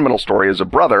fundamental story is a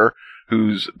brother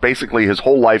who's basically his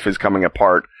whole life is coming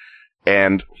apart,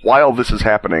 and while this is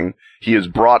happening, he is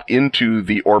brought into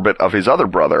the orbit of his other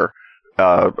brother.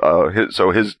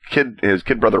 His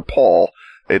kid brother Paul,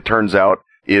 it turns out,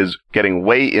 is getting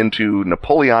way into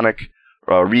Napoleonic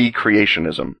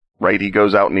recreationism. Right? He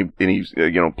goes out and he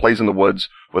plays in the woods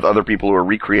with other people who are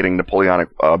recreating Napoleonic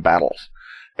battles,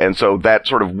 and so that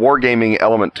sort of wargaming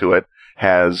element to it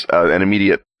has an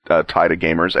immediate tie to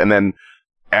gamers. And then,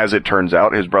 as it turns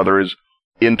out, his brother is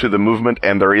into the movement,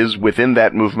 and there is within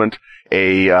that movement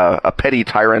a petty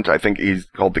tyrant. I think he's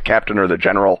called the captain or the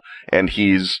general, and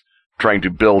he's trying to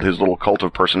build his little cult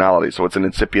of personality. So it's an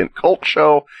incipient cult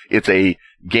show. It's a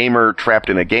gamer trapped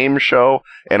in a game show.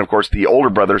 And of course, the older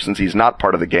brother, since he's not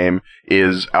part of the game,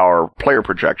 is our player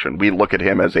projection. We look at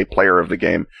him as a player of the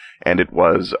game. And it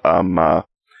was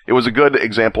a good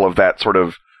example of that sort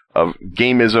of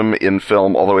gameism in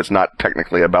film, although it's not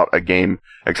technically about a game,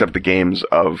 except the games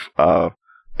of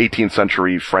 18th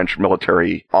century French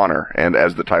military honor. And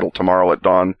as the title Tomorrow at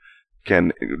Dawn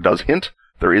does hint,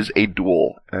 there is a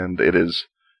duel, and it's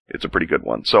a pretty good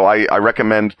one. So I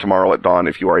recommend Tomorrow at Dawn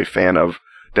if you are a fan of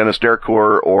Dennis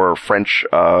Dercore or French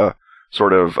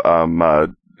sort of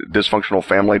dysfunctional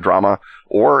family drama,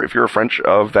 or if you're a French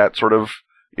of that sort of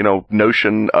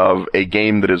notion of a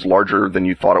game that is larger than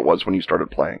you thought it was when you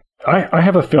started playing. I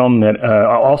have a film that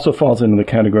also falls into the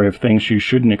category of things you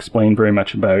shouldn't explain very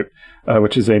much about,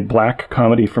 which is a black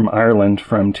comedy from Ireland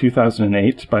from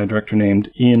 2008 by a director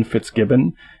named Ian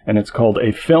Fitzgibbon, and it's called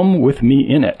A Film With Me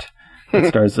In It. It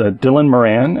stars Dylan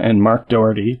Moran and Mark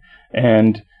Doherty,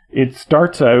 and it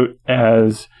starts out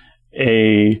as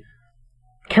a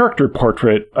character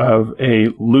portrait of a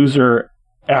loser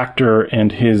actor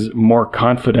and his more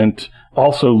confident,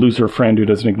 also loser friend who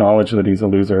doesn't acknowledge that he's a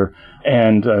loser.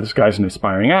 And this guy's an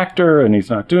aspiring actor, and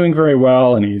he's not doing very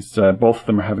well, and he's both of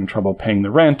them are having trouble paying the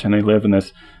rent, and they live in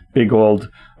this big old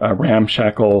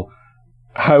ramshackle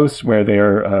house where they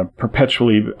are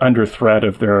perpetually under threat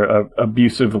of their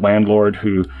abusive landlord,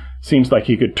 who seems like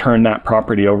he could turn that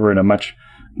property over in a much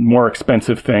more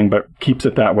expensive thing, but keeps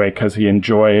it that way because he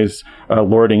enjoys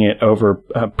lording it over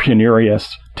penurious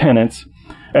tenants.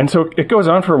 And so it goes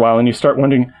on for a while, and you start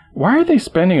wondering, why are they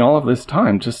spending all of this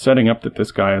time just setting up that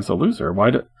this guy is a loser?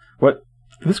 What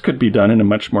this could be done in a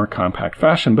much more compact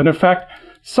fashion. But in fact,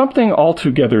 something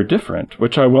altogether different,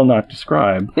 which I will not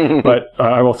describe, but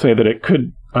I will say that it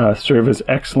could serve as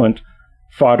excellent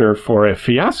fodder for a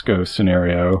fiasco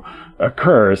scenario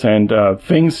occurs, and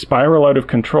things spiral out of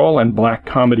control and black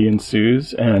comedy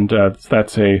ensues, and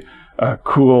that's a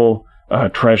cool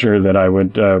treasure that I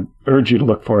would urge you to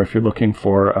look for if you're looking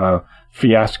for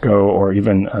fiasco or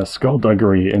even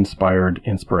skullduggery inspired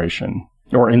inspiration.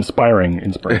 Or inspiring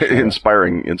inspiration.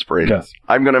 Inspiring inspiration. Yes.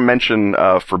 I'm going to mention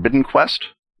Forbidden Quest,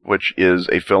 which is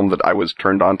a film that I was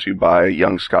turned on to by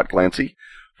young Scott Glancy,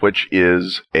 which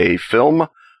is a film.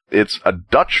 It's a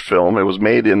Dutch film. It was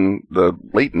made in the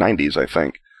late 90s, I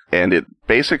think. And it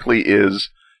basically is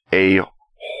a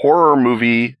horror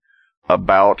movie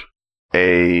about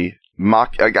I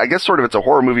guess sort of it's a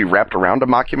horror movie wrapped around a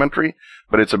mockumentary,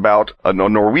 but it's about a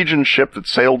Norwegian ship that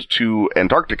sailed to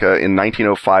Antarctica in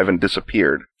 1905 and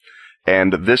disappeared.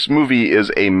 And this movie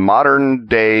is a modern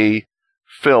day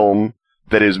film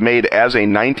that is made as a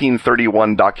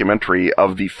 1931 documentary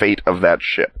of the fate of that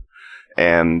ship.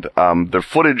 And the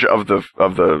footage of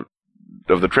the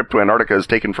trip to Antarctica is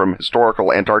taken from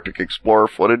historical Antarctic explorer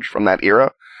footage from that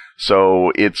era.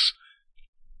 So it's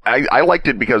I liked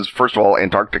it because, first of all,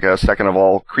 Antarctica, second of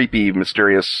all, creepy,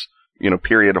 mysterious,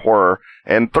 period horror,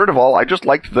 and third of all, I just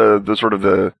liked the sort of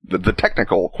the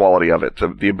technical quality of it,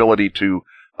 the ability to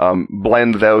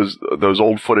blend those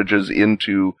old footages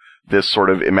into this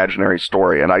sort of imaginary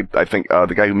story. And I think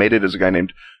the guy who made it is a guy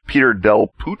named Peter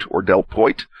Del Poot or Del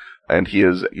Poit, and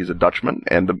he's a Dutchman,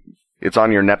 and it's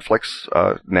on your Netflix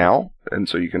now, and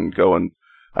so you can go and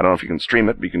I don't know if you can stream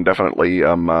it, but you can definitely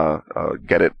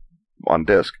get it on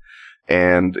disc.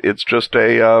 And it's just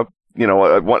another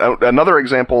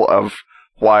example of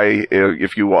why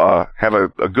if you have a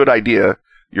good idea,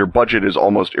 your budget is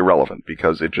almost irrelevant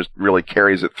because it just really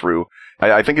carries it through.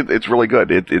 I think it's really good.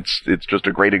 It's just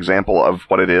a great example of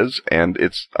what it is, and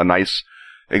it's a nice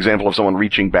example of someone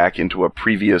reaching back into a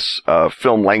previous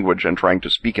film language and trying to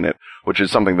speak in it, which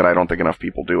is something that I don't think enough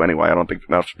people do anyway. I don't think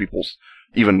enough people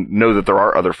even know that there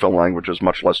are other film languages,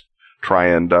 much less try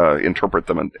and interpret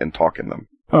them and talk in them.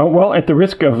 Well, at the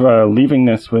risk of leaving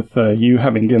this with you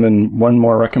having given one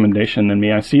more recommendation than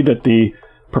me, I see that the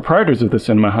proprietors of the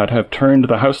Cinema Hut have turned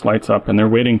the house lights up and they're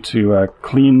waiting to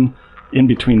clean in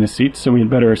between the seats, so we'd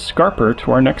better scarper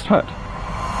to our next hut.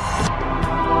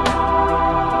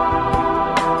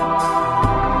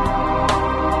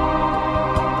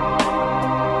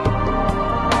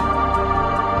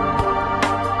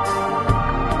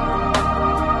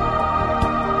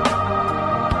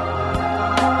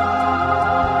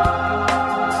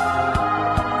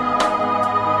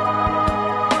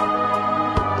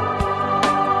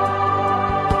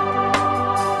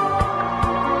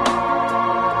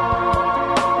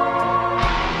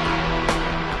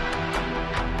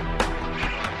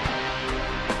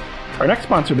 Our next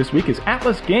sponsor this week is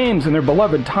Atlas Games and their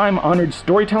beloved time-honored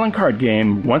storytelling card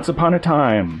game, Once Upon a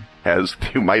Time. As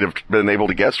you might have been able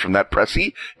to guess from that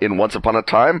pressy, in Once Upon a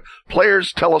Time,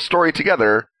 players tell a story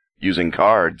together using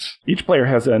cards. Each player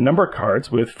has a number of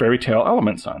cards with fairy tale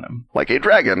elements on them. Like a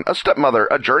dragon, a stepmother,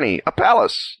 a journey, a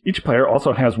palace. Each player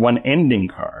also has one ending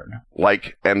card.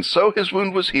 Like, and so his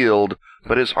wound was healed,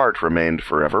 but his heart remained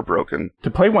forever broken. To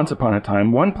play Once Upon a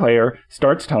Time, one player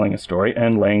starts telling a story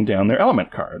and laying down their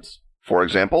element cards. For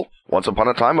example, once upon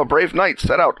a time, a brave knight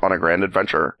set out on a grand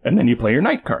adventure. And then you play your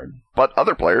knight card. But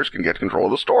other players can get control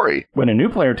of the story. When a new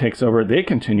player takes over, they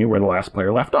continue where the last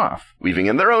player left off, weaving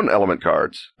in their own element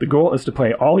cards. The goal is to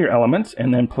play all your elements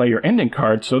and then play your ending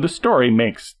card so the story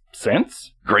makes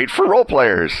sense. Great for role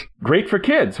players. Great for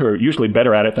kids, who are usually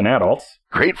better at it than adults.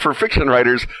 Great for fiction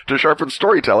writers to sharpen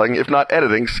storytelling, if not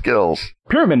editing, skills.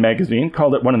 Pyramid Magazine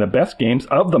called it one of the best games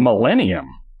of the millennium.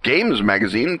 Games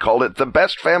Magazine called it the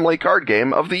best family card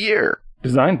game of the year.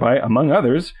 Designed by, among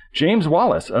others, James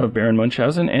Wallace of Baron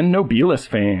Munchausen and Nobilis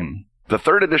fame. The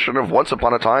third edition of Once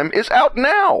Upon a Time is out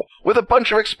now, with a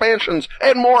bunch of expansions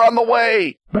and more on the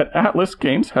way. But Atlas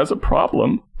Games has a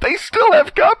problem. They still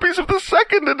have copies of the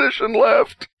second edition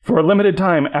left. For a limited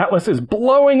time, Atlas is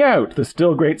blowing out the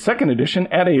still great second edition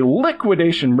at a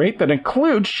liquidation rate that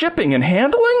includes shipping and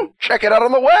handling? Check it out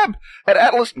on the web at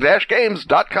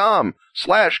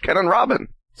atlas-games.com/Ken and Robin.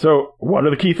 So, what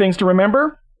are the key things to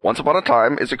remember? Once Upon a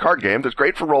Time is a card game that's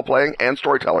great for role-playing and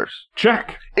storytellers.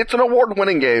 Check. It's an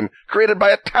award-winning game created by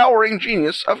a towering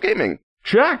genius of gaming.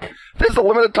 Check. There's a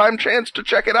limited time chance to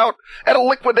check it out at a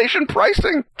liquidation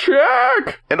pricing.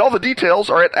 Check. And all the details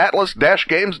are at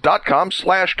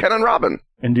atlas-games.com/Ken and Robin.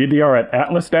 Indeed, they are at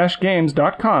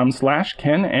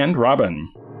atlas-games.com/Ken and Robin.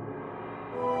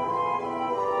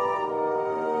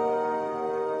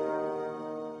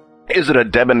 Is it a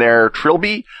debonair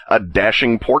trilby, a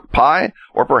dashing pork pie,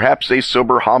 or perhaps a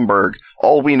sober Homburg?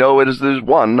 All we know is there's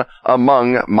one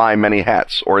among my many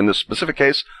hats, or in this specific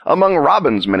case, among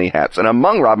Robin's many hats. And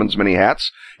among Robin's many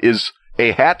hats is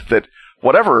a hat that,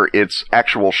 whatever its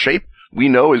actual shape, we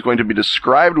know is going to be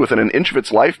described within an inch of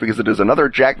its life because it is another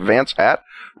Jack Vance hat.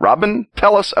 Robin,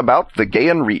 tell us about the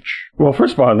Gaian Reach. Well,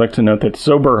 first of all, I'd like to note that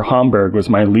Sober Homburg was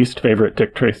my least favorite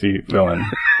Dick Tracy villain.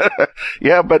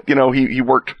 Yeah, but, I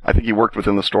think he worked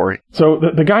within the story. So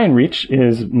the Gaian Reach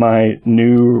is my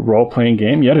new role-playing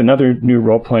game, yet another new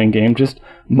role-playing game, just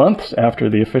months after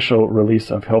the official release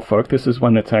of Hillfolk. This is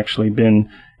one that's actually been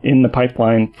in the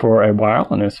pipeline for a while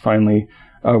and has finally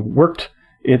worked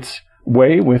its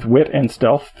way with wit and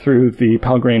stealth through the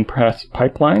Pelgrane Press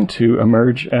pipeline to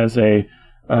emerge as a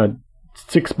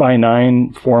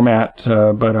 6x9 format,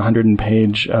 about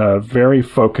 100-page, very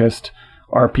focused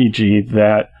RPG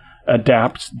that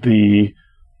adapts the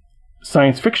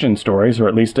science fiction stories, or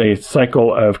at least a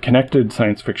cycle of connected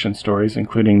science fiction stories,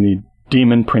 including the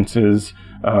Demon Princes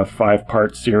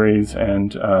 5-part series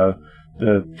and the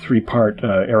 3-part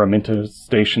Araminta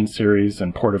Station series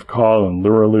and Port of Call and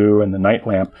Luraloo and the Night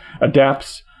Lamp,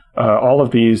 adapts all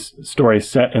of these stories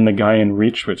set in the Gaian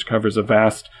Reach, which covers a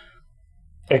vast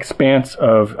expanse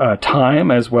of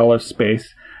time as well as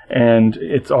space. And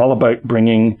it's all about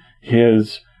bringing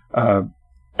his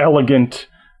elegant,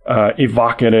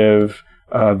 evocative,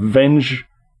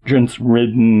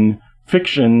 vengeance-ridden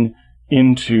fiction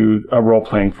into a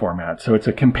role-playing format. So it's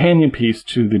a companion piece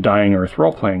to the Dying Earth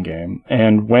role-playing game.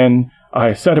 And when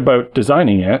I set about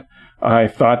designing it, I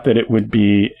thought that it would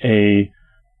be a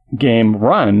game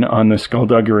run on the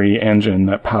Skullduggery engine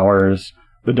that powers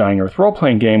the Dying Earth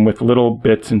role-playing game, with little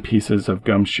bits and pieces of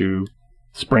Gumshoe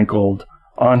sprinkled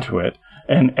onto it.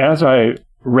 And as I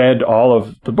read all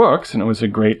of the books, and it was a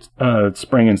great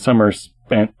spring and summer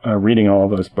spent reading all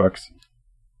of those books,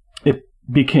 it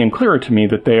became clearer to me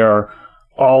that they are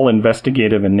all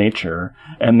investigative in nature,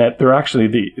 and that they're actually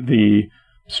the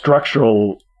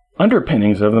structural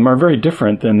underpinnings of them are very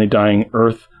different than the Dying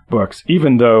Earth books,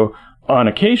 even though on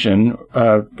occasion,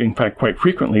 in fact quite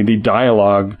frequently, the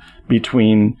dialogue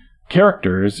between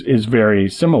characters is very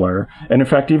similar. And in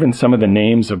fact, even some of the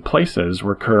names of places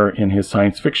recur in his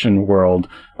science fiction world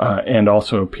and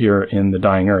also appear in the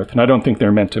Dying Earth. And I don't think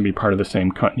they're meant to be part of the same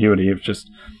continuity. It's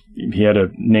just he had a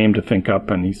name to think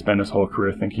up, and he spent his whole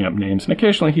career thinking up names. And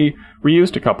occasionally he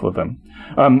reused a couple of them.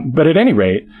 But at any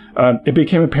rate, it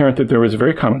became apparent that there was a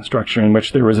very common structure in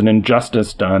which there was an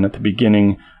injustice done at the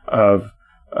beginning of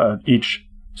each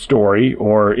story,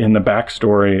 or in the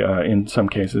backstory in some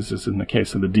cases, as in the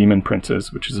case of the Demon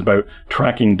Princes, which is about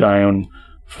tracking down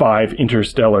 5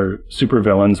 interstellar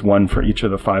supervillains, one for each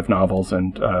of the 5 novels,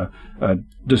 and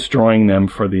destroying them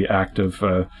for the act of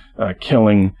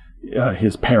killing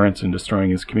his parents and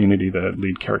destroying his community, the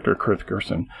lead character, Kurth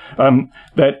Gerson.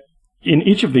 That in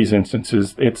each of these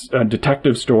instances, it's a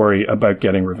detective story about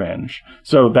getting revenge.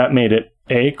 So that made it,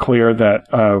 A, clear that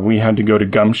we had to go to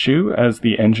Gumshoe as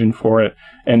the engine for it,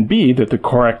 and B, that the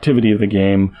core activity of the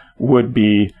game would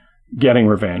be getting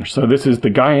revenge. So this is the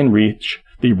Gaian Reach,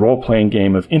 the role-playing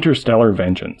game of interstellar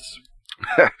vengeance.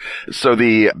 So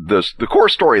the core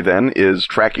story then is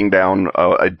tracking down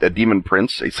a demon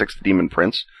prince, a 6th demon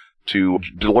prince, to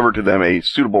deliver to them a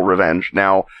suitable revenge.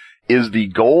 Now, is the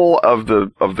goal of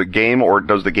the game, or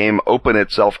does the game open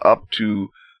itself up to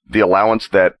the allowance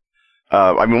that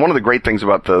one of the great things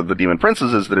about the Demon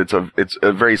Princes is that it's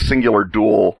a very singular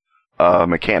duel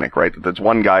mechanic, right? That's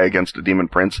one guy against a Demon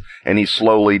Prince, and he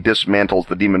slowly dismantles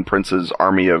the Demon Prince's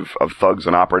army of thugs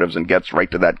and operatives and gets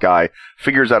right to that guy,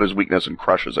 figures out his weakness, and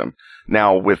crushes him.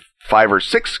 Now, with 5 or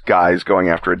 6 guys going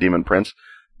after a Demon Prince,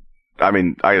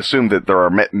 I assume that there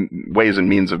are ways and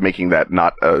means of making that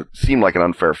not seem like an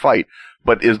unfair fight,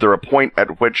 but is there a point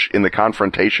at which in the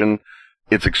confrontation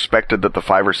it's expected that the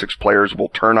 5 or 6 players will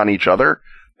turn on each other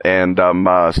and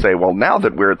say, well, now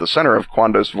that we're at the center of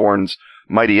Quandos Vorn's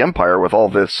mighty empire with all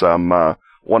this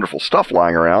wonderful stuff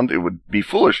lying around, it would be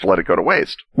foolish to let it go to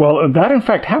waste. Well, that in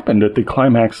fact happened at the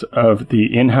climax of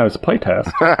the in-house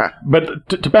playtest. But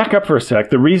to back up for a sec,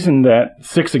 the reason that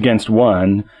 6 against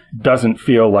 1 doesn't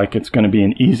feel like it's going to be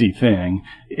an easy thing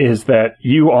is that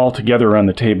you all together around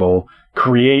the table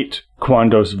create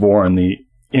Quandos Vorn, the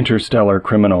interstellar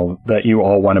criminal that you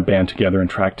all want to band together and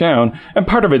track down. And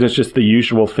part of it is just the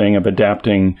usual thing of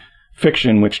adapting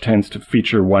fiction, which tends to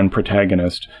feature one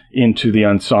protagonist, into the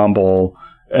ensemble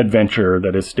adventure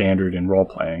that is standard in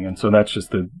role-playing. And so that's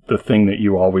just the thing that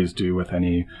you always do with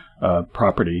any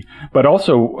property. But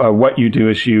also what you do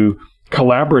is you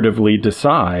collaboratively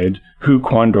decide who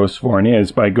Quandos Vorn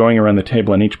is by going around the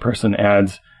table, and each person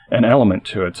adds an element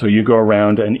to it. So you go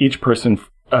around and each person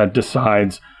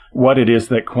decides what it is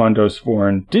that Quandos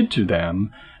Vorn did to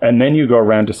them, and then you go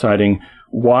around deciding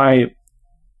why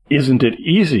isn't it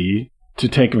easy to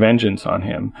take vengeance on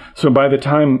him. So by the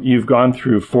time you've gone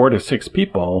through 4 to 6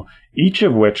 people, each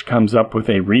of which comes up with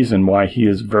a reason why he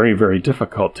is very, very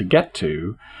difficult to get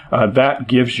to, that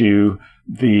gives you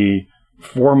the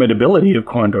formidability of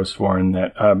Quandos Vorn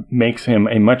that makes him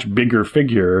a much bigger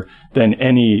figure than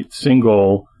any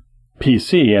single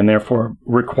PC, and therefore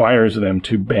requires them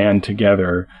to band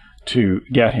together to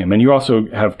get him. And you also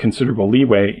have considerable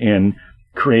leeway in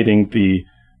creating the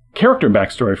character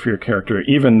backstory for your character,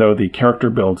 even though the character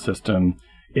build system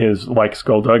is, like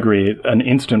Skullduggery, an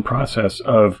instant process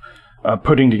of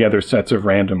putting together sets of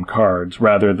random cards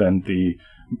rather than the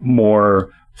more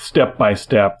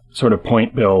step-by-step sort of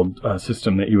point build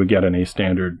system that you would get in a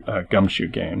standard Gumshoe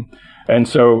game. And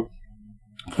so,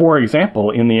 for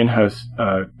example, in the in-house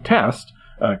test,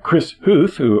 Chris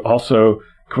Huth, who also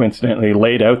coincidentally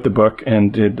laid out the book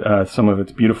and did some of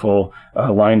its beautiful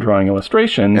line drawing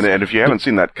illustrations. And if you haven't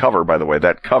seen that cover, by the way,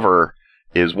 that cover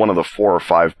is one of the 4 or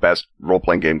 5 best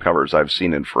role-playing game covers I've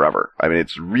seen in forever. I mean,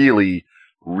 it's really,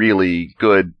 really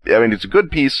good. I mean, it's a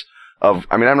good piece of,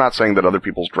 I mean, I'm not saying that other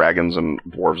people's dragons and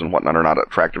dwarves and whatnot are not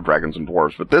attractive dragons and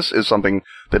dwarves, but this is something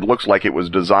that looks like it was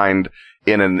designed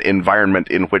in an environment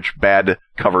in which bad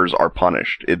covers are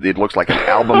punished. It looks like an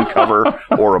album cover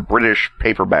or a British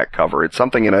paperback cover. It's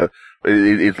something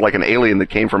it's like an alien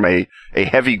that came from a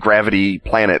heavy gravity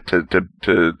planet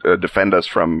to defend us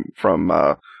from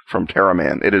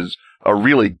Terraman. It is a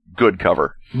really good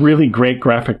cover. Really great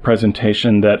graphic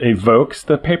presentation that evokes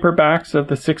the paperbacks of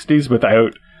the 60s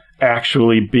without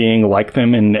actually being like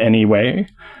them in any way,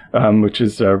 which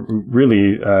is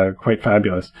really quite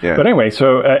fabulous. Yeah. But anyway,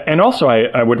 so, and also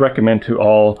I would recommend to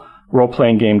all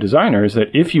role-playing game designers that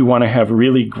if you want to have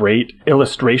really great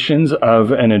illustrations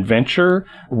of an adventure,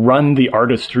 run the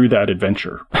artist through that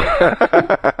adventure.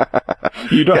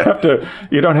 You don't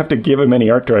have to give him any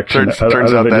art direction.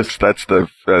 Turns out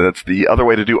that's the other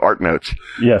way to do art notes.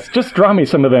 Yes, just draw me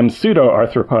some of them pseudo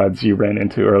arthropods you ran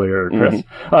into earlier, Chris.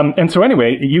 Mm-hmm. And so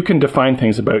anyway, you can define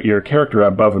things about your character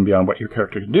above and beyond what your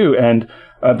character can do. And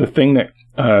the thing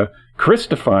that Chris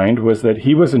defined was that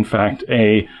he was in fact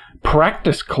a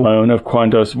practice clone of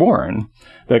Quandos Vorn.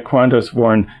 That Quandos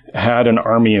Vorn had an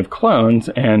army of clones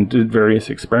and did various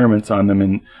experiments on them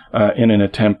in an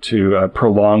attempt to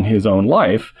prolong his own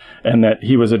life, and that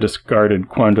he was a discarded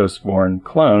Quandos Vorn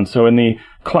clone. So in the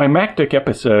climactic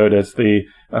episode, as we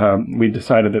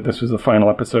decided that this was the final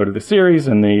episode of the series,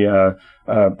 and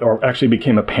or actually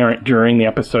became apparent during the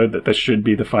episode that this should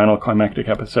be the final climactic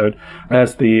episode.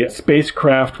 As the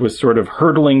spacecraft was sort of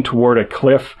hurtling toward a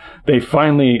cliff, they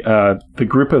finally, the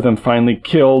group of them finally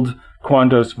killed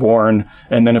Quandos Vorn,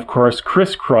 and then of course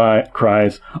Chris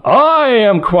cries, "I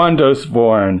am Quandos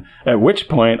Vorn," at which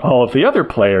point all of the other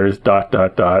players, ...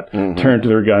 Mm-hmm. turned to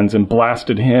their guns and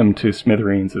blasted him to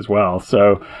smithereens as well.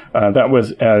 So that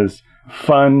was as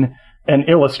fun an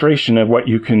illustration of what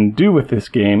you can do with this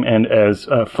game, and as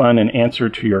fun an answer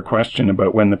to your question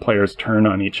about when the players turn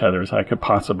on each other as I could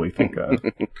possibly think of.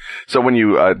 So when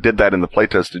you did that in the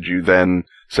playtest, did you then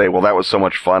say, well, that was so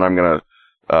much fun, I'm going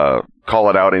to call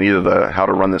it out in either the how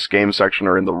to run this game section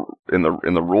or in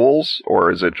the rules?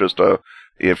 Or is it just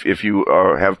if you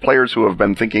have players who have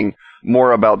been thinking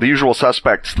more about the usual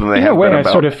suspects than they have been about...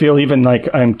 I sort of feel even like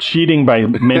I'm cheating by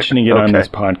mentioning it on this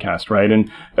podcast, right?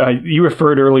 And you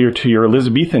referred earlier to your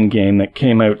Elizabethan game that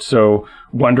came out so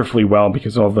wonderfully well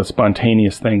because of all the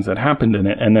spontaneous things that happened in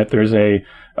it, and that there's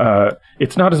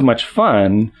it's not as much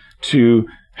fun to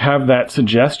have that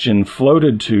suggestion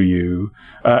floated to you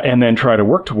and then try to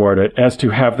work toward it as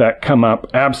to have that come up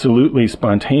absolutely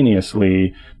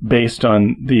spontaneously based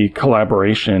on the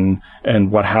collaboration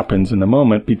and what happens in the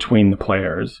moment between the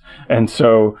players. And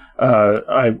so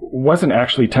I wasn't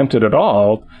actually tempted at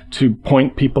all to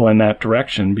point people in that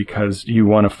direction because you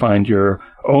want to find your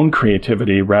own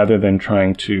creativity rather than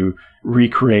trying to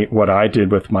recreate what I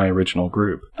did with my original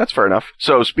group. That's fair enough.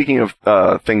 So speaking of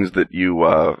things that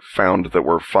you found that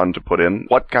were fun to put in,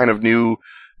 what kind of new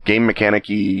game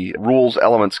mechanic-y rules,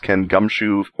 elements can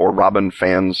Gumshoe or Robin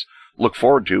fans look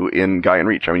forward to in Gaia and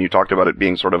Reach? I mean, you talked about it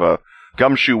being sort of a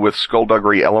Gumshoe with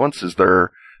Skullduggery elements. Is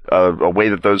there a way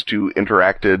that those two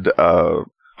interacted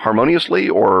harmoniously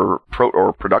or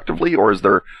productively, or is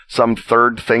there some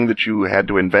third thing that you had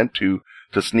to invent to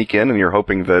sneak in and you're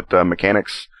hoping that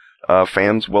mechanics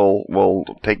fans will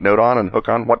take note on and hook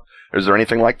on? Is there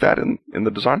anything like that in the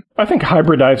design? I think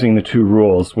hybridizing the two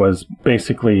rules was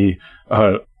basically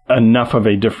enough of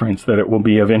a difference that it will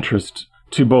be of interest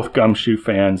to both Gumshoe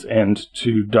fans and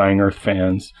to Dying Earth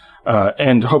fans,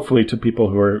 and hopefully to people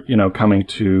who are, coming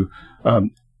to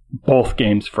both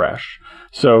games fresh.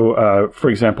 So, for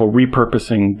example,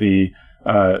 repurposing the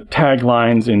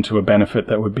taglines into a benefit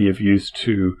that would be of use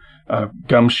to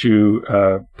Gumshoe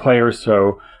players.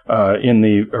 So, in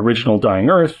the original Dying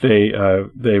Earth, they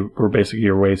were basically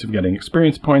your ways of getting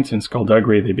experience points. In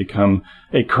Skullduggery, they become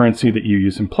a currency that you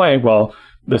use in play. Well,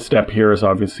 the step here is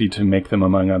obviously to make them,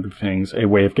 among other things, a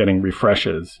way of getting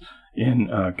refreshes in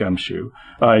Gumshoe.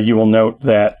 You will note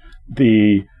that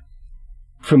the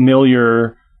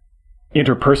familiar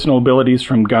interpersonal abilities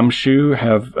from Gumshoe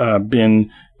have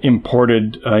been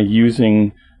imported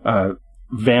using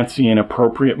Vancian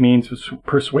appropriate means of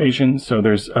persuasion. So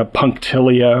there's a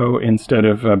punctilio instead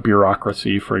of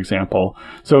bureaucracy, for example.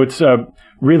 So it's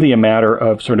really a matter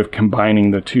of sort of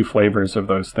combining the two flavors of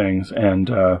those things. And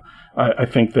I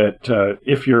think that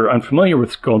if you're unfamiliar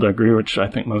with Skullduggery, which I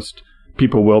think most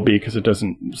people will be because it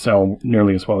doesn't sell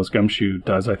nearly as well as Gumshoe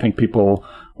does, I think people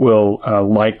will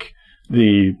like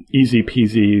the easy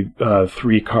peasy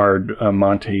 3-card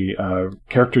Monty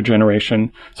character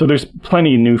generation. So there's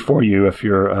plenty new for you if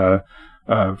you're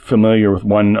familiar with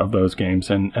one of those games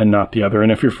and not the other.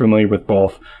 And if you're familiar with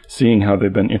both, seeing how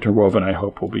they've been interwoven, I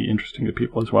hope, will be interesting to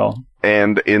people as well.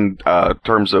 And in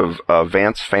terms of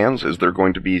Vance fans, is there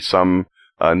going to be some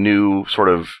new sort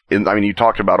of... you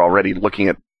talked about already looking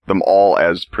at them all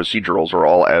as procedurals or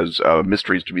all as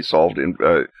mysteries to be solved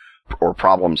or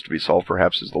problems to be solved,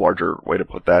 perhaps, is the larger way to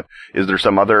put that. Is there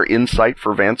some other insight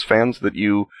for Vance fans that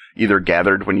you either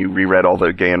gathered when you reread all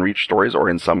the Gaian Reach stories, or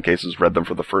in some cases read them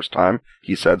for the first time?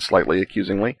 He said slightly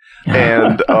accusingly,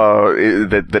 and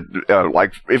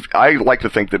if I like to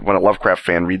think that when a Lovecraft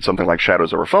fan reads something like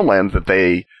Shadows Over Foamland, that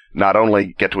they not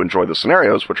only get to enjoy the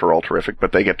scenarios, which are all terrific,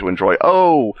 but they get to enjoy,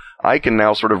 I can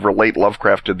now sort of relate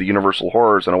Lovecraft to the universal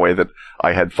horrors in a way that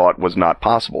I had thought was not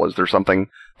possible. Is there something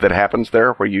that happens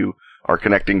there where you are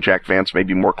connecting Jack Vance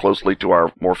maybe more closely to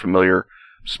our more familiar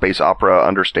space opera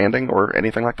understanding or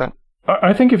anything like that?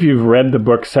 I think if you've read the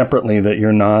book separately, that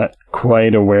you're not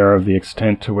quite aware of the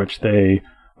extent to which they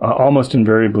almost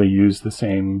invariably use the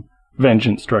same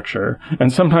vengeance structure.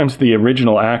 And sometimes the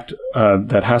original act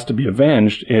that has to be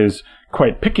avenged is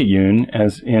quite picayune,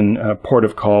 as in Port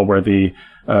of Call, where the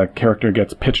character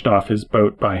gets pitched off his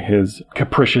boat by his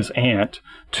capricious aunt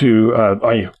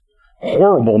to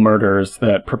horrible murders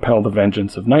that propel the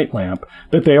vengeance of Nightlamp,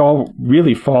 that they all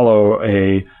really follow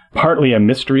partly a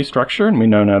mystery structure. And we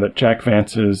know now that Jack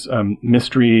Vance's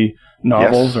mystery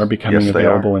novels are becoming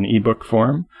available in ebook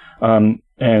form. And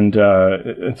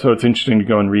so it's interesting to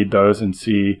go and read those and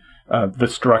see the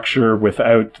structure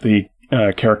without the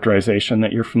characterization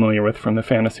that you're familiar with from the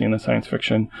fantasy and the science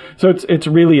fiction. So it's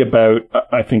really about,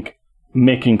 I think,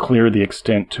 making clear the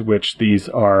extent to which these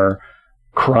are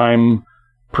crime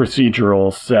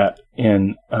procedural set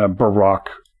in Baroque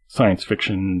science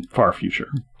fiction far future.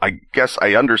 I guess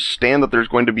I understand that there's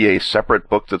going to be a separate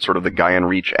book that's sort of the Gaian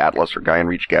Reach Atlas or Gaian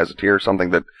Reach Gazetteer, something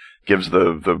that gives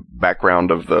the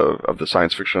background of the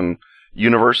science fiction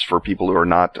universe for people who are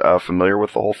not familiar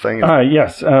with the whole thing.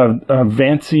 Yes,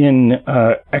 Vancian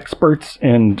experts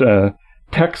and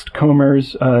text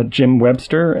combers Jim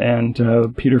Webster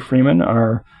and Peter Freeman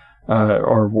were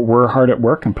hard at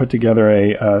work and put together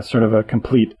a sort of a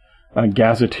complete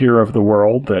gazetteer of the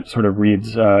world that sort of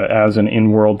reads as an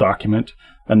in-world document.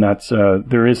 And that's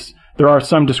there are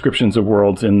some descriptions of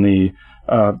worlds in the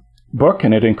book,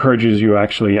 and it encourages you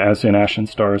actually, as in Ashen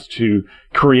Stars, to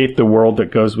create the world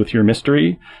that goes with your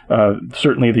mystery.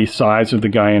 Certainly the size of the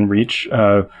Gaian Reach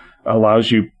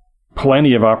allows you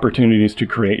plenty of opportunities to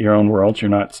create your own worlds. You're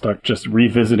not stuck just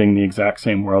revisiting the exact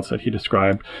same worlds that he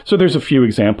described. So there's a few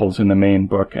examples in the main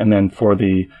book. And then for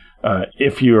the,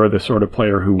 if you are the sort of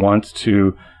player who wants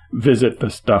to visit the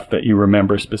stuff that you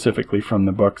remember specifically from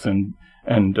the books and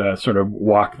sort of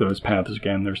walk those paths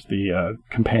again, there's the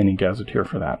companion gazetteer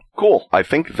for that. Cool. I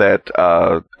think that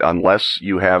unless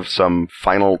you have some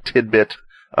final tidbit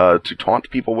to taunt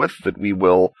people with, that we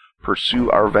will pursue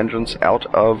our vengeance out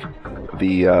of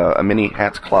the mini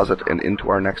hat's closet and into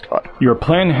our next hut. Your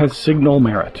plan has signal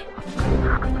merit.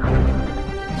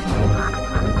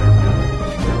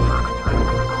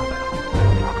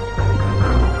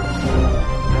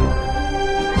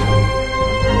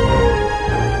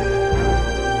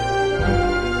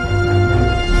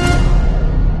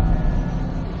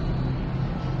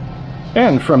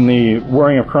 And from the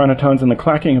whirring of chronotones and the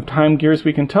clacking of time gears,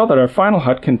 we can tell that our final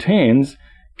hut contains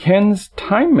Ken's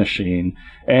Time Machine.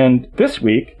 And this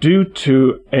week, due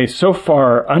to a so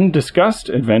far undiscussed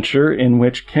adventure in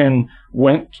which Ken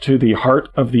went to the heart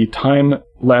of the time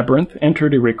labyrinth,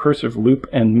 entered a recursive loop,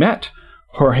 and met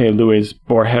Jorge Luis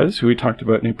Borges, who we talked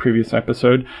about in a previous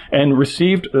episode, and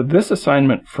received this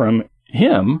assignment from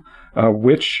him,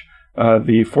 which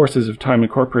the Forces of Time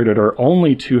Incorporated are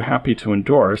only too happy to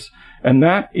endorse, and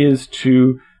that is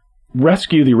to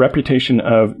rescue the reputation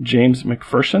of James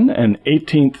Macpherson, an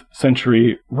 18th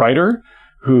century writer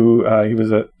who he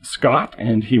was a Scot,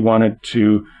 and he wanted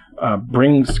to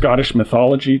bring Scottish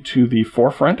mythology to the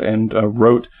forefront, and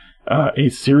wrote a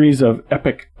series of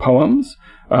epic poems.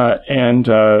 And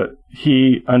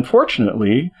he,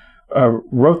 unfortunately,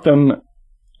 wrote them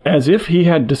as if he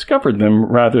had discovered them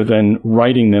rather than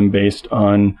writing them based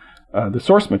on the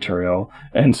source material.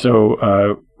 And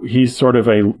so he's sort of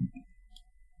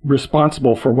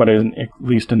responsible for what, at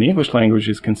least in the English language,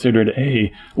 is considered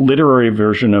a literary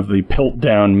version of the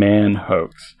Piltdown Man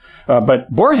hoax. But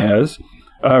Borges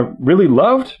really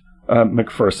loved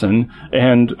Macpherson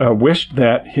and wished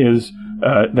that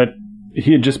that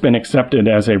he had just been accepted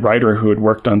as a writer who had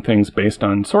worked on things based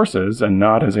on sources and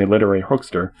not as a literary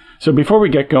hoaxer. So before we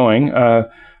get going,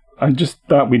 I just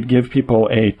thought we'd give people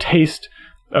a taste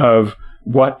of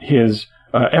what his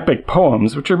epic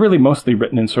poems, which are really mostly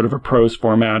written in sort of a prose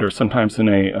format or sometimes in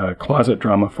a closet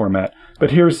drama format.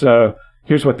 But here's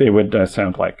what they would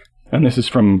sound like. And this is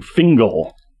from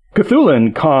Fingal.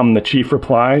 Cthulin, calm, the chief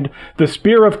replied. The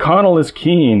spear of Connell is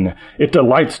keen. It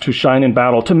delights to shine in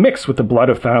battle, to mix with the blood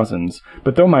of thousands.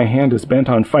 But though my hand is bent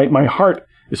on fight, my heart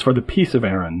is for the peace of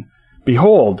Erin.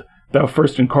 Behold, thou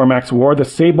first in Cormac's war, the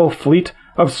sable fleet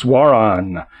of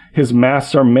Swaran. His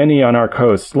masts are many on our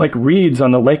coasts, like reeds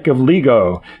on the lake of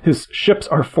Ligo. His ships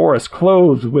are forests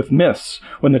clothed with mists,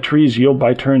 when the trees yield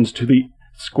by turns to the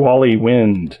squally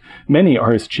wind. Many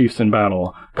are his chiefs in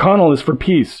battle. Connell is for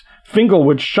peace. Fingal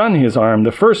would shun his arm,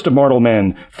 the first of mortal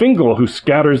men. Fingal, who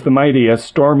scatters the mighty as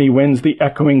stormy winds the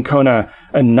echoing Kona,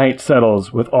 and night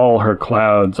settles with all her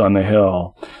clouds on the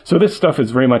hill. So this stuff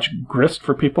is very much grist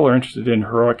for people who are interested in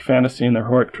heroic fantasy and the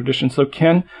heroic tradition. So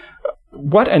Ken,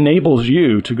 what enables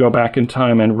you to go back in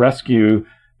time and rescue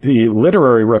the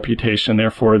literary reputation,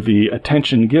 therefore the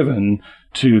attention given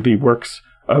to the works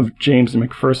of James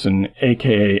Macpherson,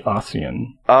 a.k.a. Ossian?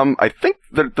 I think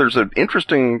that there's an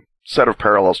interesting set of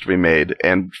parallels to be made.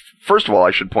 And first of all, I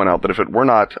should point out that if it were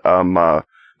not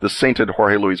the sainted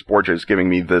Jorge Luis Borges giving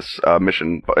me this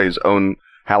mission by his own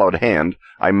hallowed hand,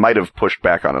 I might have pushed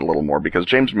back on it a little more, because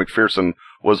James Macpherson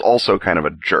was also kind of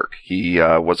a jerk. He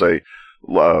was a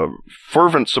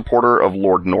fervent supporter of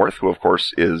Lord North, who of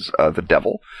course is the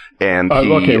devil. And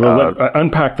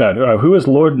unpack that. Who is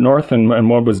Lord North, and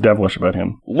what was devilish about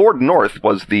him? Lord North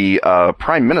was the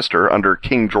prime minister under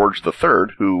King George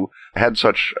III, who had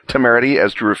such temerity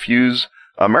as to refuse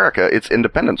America its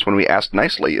independence when we asked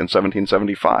nicely in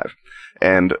 1775,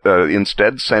 and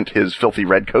instead sent his filthy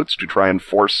redcoats to try and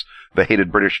force the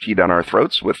hated British tea down our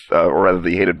throats or rather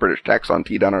the hated British tax on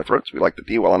tea down our throats. We like the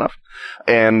tea well enough.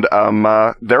 And,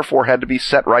 therefore had to be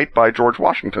set right by George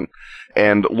Washington.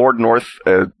 And Lord North,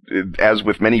 as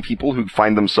with many people who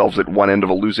find themselves at one end of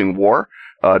a losing war,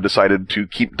 decided to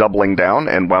keep doubling down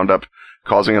and wound up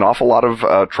causing an awful lot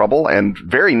of trouble and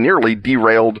very nearly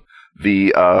derailed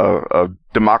the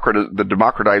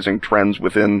democratizing trends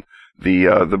within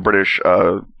the British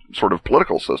sort of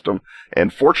political system.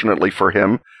 And fortunately for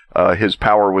him, his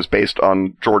power was based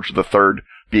on George III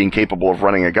being capable of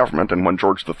running a government, and when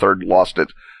George III lost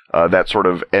it, that sort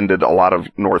of ended a lot of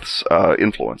North's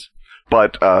influence.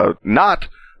 But not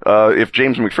if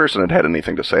James Macpherson had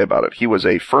anything to say about it. He was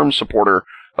a firm supporter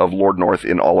of Lord North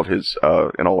in all of his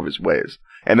ways.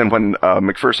 And then when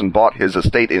Macpherson bought his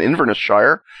estate in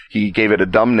Inverness-shire, he gave it a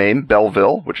dumb name,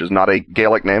 Belleville, which is not a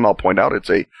Gaelic name, I'll point out. It's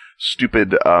a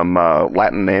stupid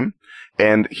Latin name.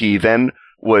 And he then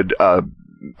would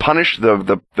punish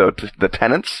the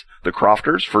tenants, the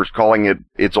crofters, for calling it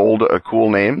its old cool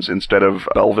names instead of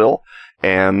Belleville.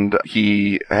 And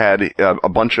he had a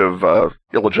bunch of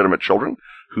illegitimate children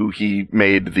who he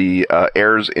made the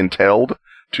heirs entailed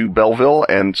to Belleville,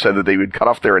 and said that they would cut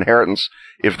off their inheritance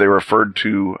if they referred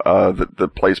to the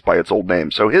place by its old name.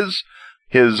 So his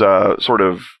sort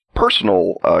of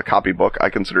personal copybook I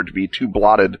consider to be too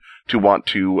blotted to want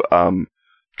to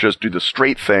just do the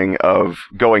straight thing of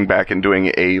going back and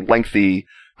doing a lengthy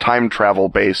time travel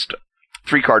based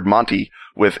 3-card Monty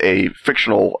with a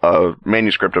fictional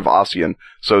manuscript of Ossian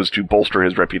so as to bolster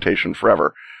his reputation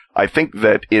forever. I think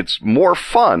that it's more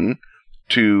fun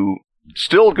to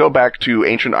still go back to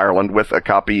ancient Ireland with a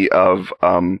copy of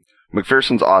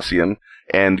Macpherson's Ossian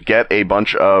and get a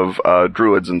bunch of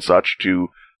druids and such to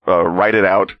write it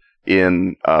out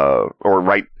in or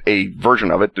write a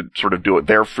version of it to sort of do it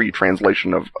their free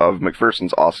translation of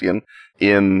Macpherson's Ossian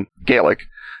in Gaelic,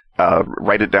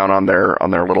 write it down on their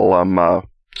little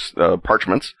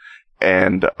parchments,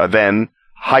 and then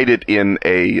hide it in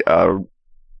a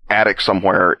attic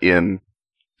somewhere in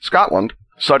Scotland,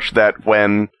 such that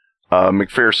when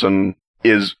Macpherson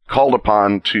is called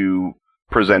upon to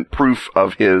present proof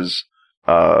of his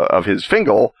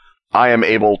Fingal, I am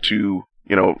able to,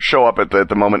 show up at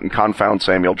the moment and confound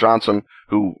Samuel Johnson,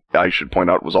 who I should point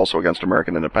out was also against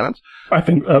American independence. I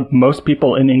think most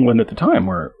people in England at the time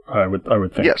were, I would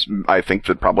think. Yes, I think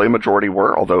that probably a majority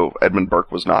were, although Edmund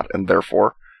Burke was not, and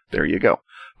therefore, there you go.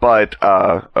 But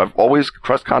always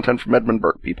trust content from Edmund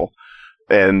Burke, people.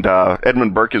 And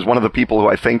Edmund Burke is one of the people who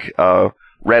I think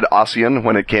read Ossian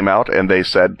when it came out, and they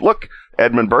said, look,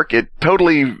 Edmund Burke, it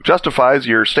totally justifies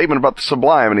your statement about the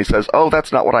sublime. And he says, oh,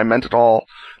 that's not what I meant at all.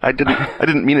 I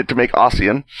didn't mean it to make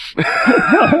Ossian.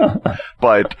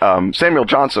 But Samuel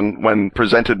Johnson, when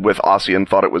presented with Ossian,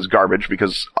 thought it was garbage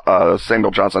because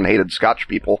Samuel Johnson hated Scotch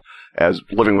people, as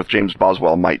Living with James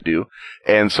Boswell might do.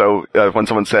 And so when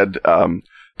someone said,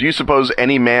 do you suppose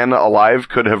any man alive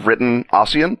could have written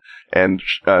Ossian? And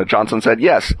Johnson said,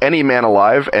 yes, any man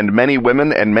alive, and many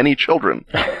women and many children.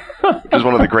 Which is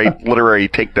one of the great literary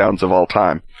takedowns of all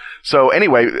time. So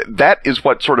anyway, that is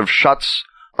what sort of shuts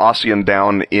Ossian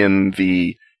down in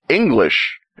the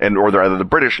English, or rather the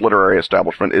British literary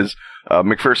establishment, is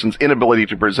Macpherson's inability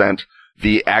to present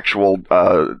the actual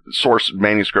source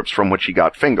manuscripts from which he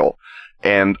got Fingal.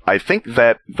 And I think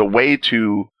that the way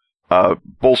to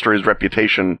bolster his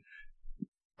reputation,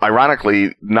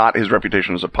 ironically, not his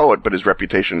reputation as a poet, but his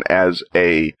reputation as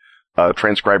a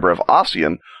transcriber of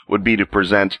Ossian, would be to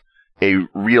present a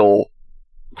real,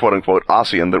 quote-unquote,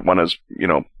 Ossian that one has,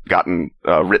 gotten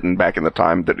written back in the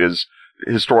time that is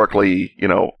historically,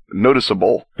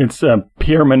 noticeable. It's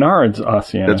Pierre Menard's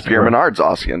Ossian. It's Pierre Menard's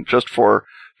Ossian, just for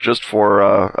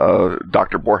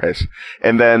Dr. Borges.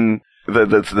 And then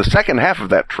the second half of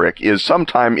that trick is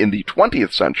sometime in the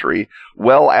 20th century,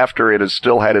 well after it has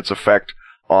still had its effect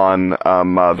on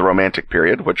the Romantic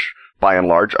period, which by and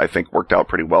large I think worked out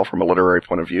pretty well from a literary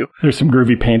point of view. There's some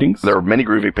groovy paintings. There are many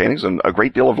groovy paintings and a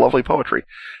great deal of lovely poetry.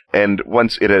 And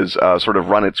once it has sort of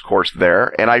run its course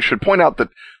there, and I should point out that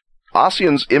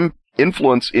Ossian's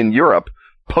influence in Europe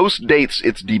post-dates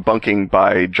its debunking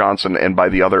by Johnson and by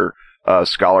the other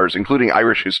scholars, including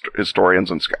Irish historians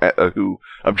and who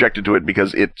objected to it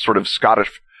because it sort of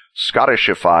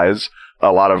Scottishifies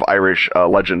a lot of Irish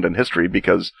legend and history,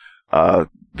 because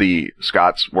the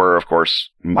Scots were, of course,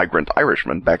 migrant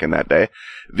Irishmen back in that day.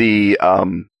 The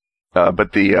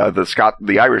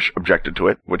Irish objected to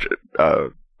it, which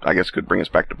I guess could bring us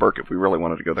back to Burke if we really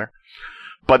wanted to go there.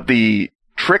 But the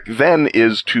trick then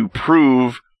is to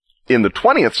prove in the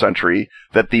 20th century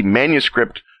that the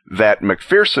manuscript that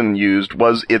Macpherson used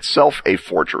was itself a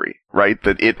forgery, right?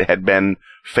 That it had been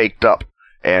faked up,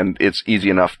 and it's easy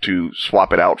enough to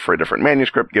swap it out for a different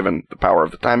manuscript given the power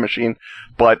of the time machine.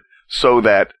 But so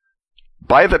that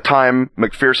by the time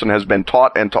Macpherson has been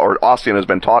taught or Ossian has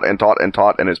been taught and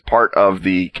is part of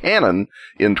the canon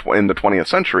in the 20th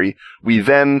century, we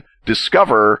then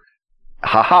discover,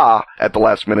 at the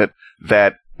last minute,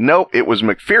 that no, it was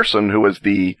Macpherson who was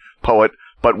the poet,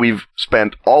 but we've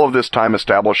spent all of this time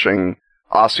establishing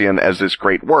Ossian as this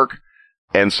great work.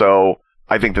 And so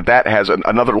I think that has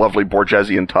another lovely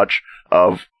Borgesian touch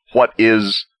of what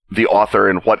is the author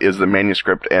and what is the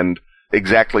manuscript and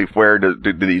exactly where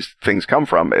do these things come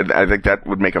from. And I think that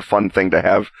would make a fun thing to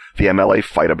have the MLA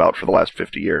fight about for the last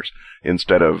 50 years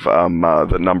instead of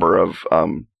the number of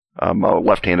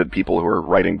left-handed people who are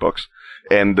writing books.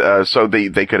 And so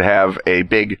they could have a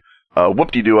big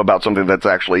whoop-de-doo about something that's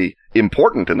actually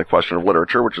important in the question of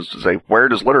literature, which is to say, where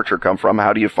does literature come from?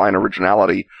 How do you find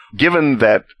originality? Given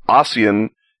that Ossian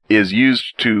is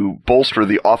used to bolster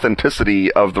the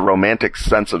authenticity of the Romantic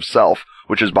sense of self,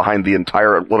 which is behind the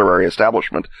entire literary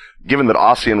establishment, given that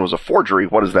Ossian was a forgery,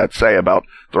 what does that say about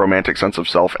the Romantic sense of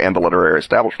self and the literary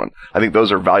establishment? I think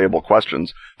those are valuable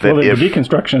questions. That the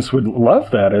deconstructionists would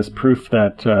love that as proof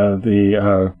that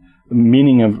the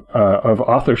meaning of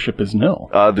authorship is nil.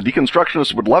 The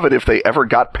deconstructionists would love it if they ever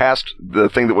got past the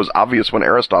thing that was obvious when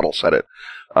Aristotle said it.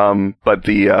 But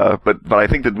I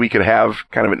think that we could have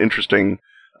kind of an interesting,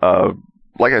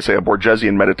 like I say, a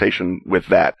Borgesian meditation with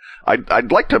that.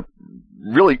 I'd like to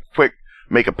really quick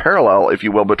make a parallel, if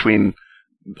you will, between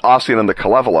Ossian and the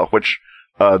Kalevala, which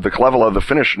the Kalevala, the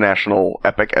Finnish national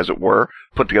epic, as it were,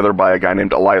 put together by a guy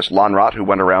named Elias Lönnrot, who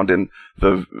went around in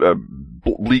the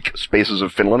bleak spaces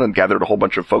of Finland and gathered a whole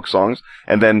bunch of folk songs,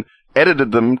 and then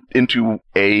edited them into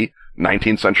a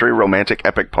 19th century romantic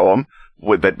epic poem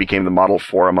that became the model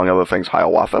for, among other things,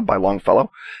 Hiawatha by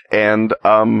Longfellow. And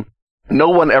no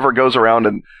one ever goes around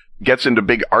and gets into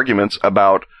big arguments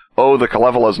about, oh, the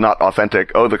Kalevala is not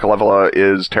authentic, oh, the Kalevala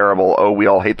is terrible, oh, we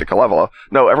all hate the Kalevala.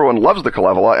 No, everyone loves the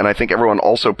Kalevala, and I think everyone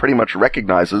also pretty much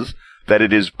recognizes that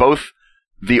it is both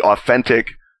the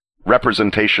authentic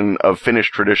representation of Finnish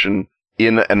tradition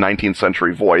in a 19th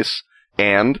century voice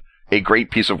and a great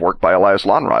piece of work by Elias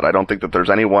Lönnrot. I don't think that there's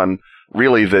anyone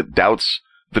really that doubts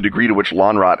the degree to which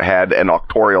Lönnrot had an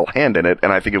auctorial hand in it,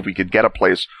 and I think if we could get a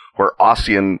place where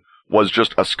Ossian was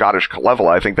just a Scottish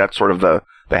Kalevala, I think that's sort of the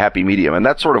happy medium, and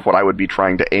that's sort of what I would be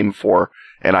trying to aim for,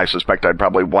 and I suspect I'd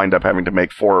probably wind up having to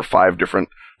make 4 or 5 different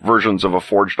versions of a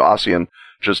forged Ossian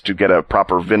just to get a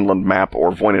proper Vinland map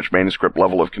or Voynich manuscript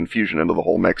level of confusion into the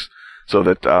whole mix, so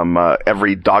that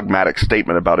every dogmatic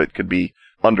statement about it could be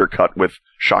undercut with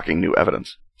shocking new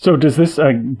evidence. So does this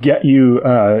get you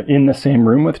in the same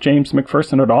room with James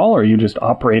Macpherson at all, or are you just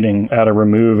operating at a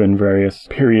remove in various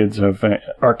periods of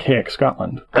archaic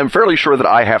Scotland? I'm fairly sure that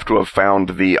I have to have found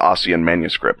the Ossian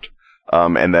manuscript,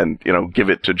 and then, give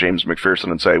it to James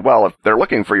Macpherson and say, well, if they're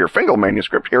looking for your Fingal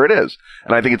manuscript, here it is.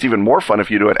 And I think it's even more fun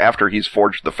if you do it after he's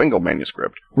forged the Fingal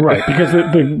manuscript. Right, because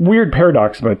the weird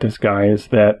paradox about this guy is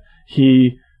that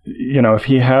he... if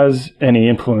he has any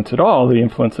influence at all, the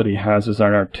influence that he has is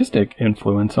an artistic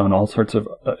influence on all sorts of,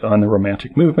 on the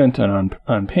Romantic movement and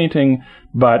on painting,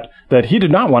 but that he did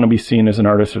not want to be seen as an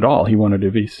artist at all. He wanted to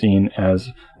be seen as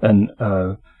an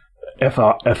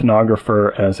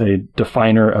ethnographer, as a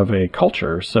definer of a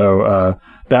culture. So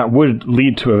that would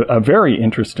lead to a very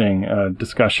interesting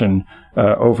discussion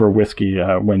over whiskey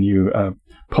when you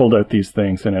pulled out these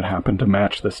things and it happened to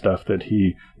match the stuff that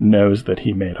he knows that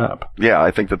he made up. Yeah,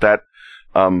 I think that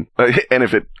and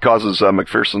if it causes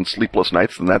Macpherson sleepless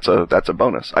nights, then that's a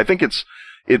bonus. I think it's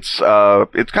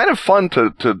kind of fun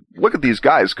to look at these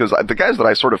guys, because the guys that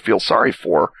I sort of feel sorry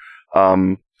for,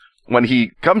 when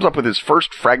he comes up with his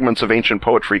first fragments of ancient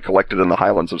poetry collected in the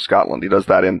Highlands of Scotland, he does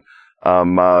that in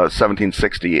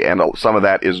 1760, and some of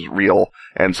that is real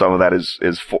and some of that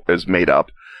is made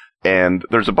up. And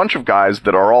there's a bunch of guys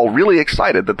that are all really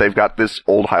excited that they've got this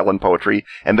old Highland poetry,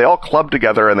 and they all club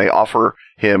together and they offer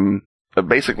him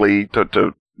basically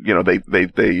to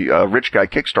Rich Guy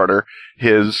Kickstarter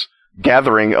his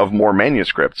gathering of more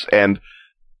manuscripts. And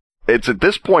it's at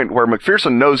this point where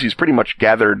Macpherson knows he's pretty much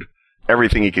gathered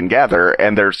everything he can gather,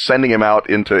 and they're sending him out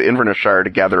into Inverness-shire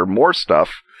to gather more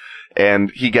stuff.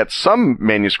 And he gets some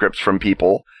manuscripts from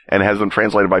people and has them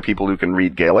translated by people who can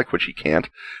read Gaelic, which he can't.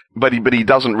 But he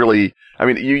doesn't really, I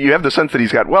mean, you have the sense that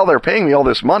he's got, well, they're paying me all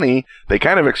this money, they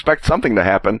kind of expect something to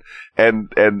happen. And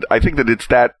I think that it's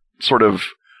that sort of,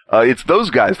 it's those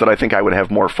guys that I think I would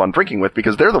have more fun drinking with,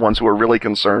 because they're the ones who are really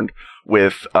concerned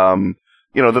with,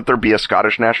 that there be a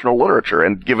Scottish national literature.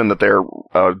 And given that they're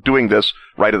doing this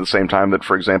right at the same time that,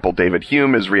 for example, David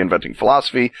Hume is reinventing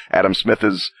philosophy, Adam Smith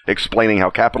is explaining how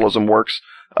capitalism works,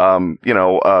 all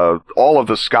of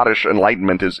the Scottish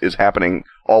Enlightenment is happening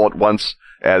all at once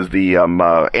as the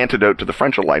antidote to the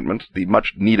French Enlightenment, the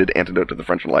much-needed antidote to the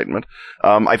French Enlightenment.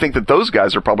 I think that those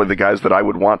guys are probably the guys that I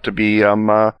would want to be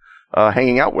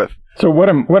hanging out with. So what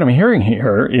I'm hearing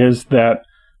here is that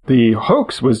the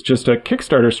hoax was just a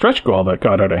Kickstarter stretch goal that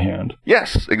got out of hand.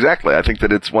 Yes, exactly. I think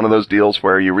that it's one of those deals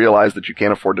where you realize that you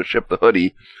can't afford to ship the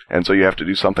hoodie, and so you have to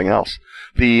do something else.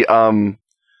 The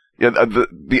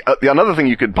another thing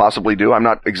you could possibly do, I'm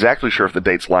not exactly sure if the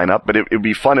dates line up, but it would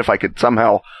be fun if I could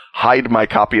somehow hide my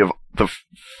copy of the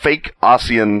fake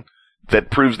Ossian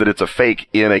that proves that it's a fake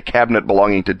in a cabinet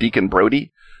belonging to Deacon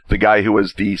Brodie, the guy who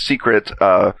was the secret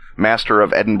master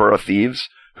of Edinburgh thieves,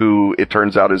 who it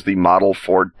turns out is the model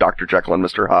for Dr. Jekyll and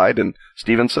Mr. Hyde and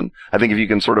Stevenson. I think if you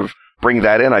can sort of bring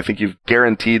that in, I think you've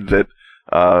guaranteed that,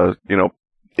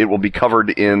 it will be covered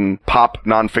in pop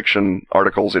nonfiction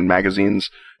articles in magazines.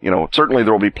 Certainly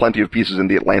there will be plenty of pieces in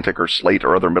The Atlantic or Slate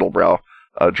or other middlebrow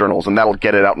journals, and that'll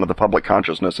get it out into the public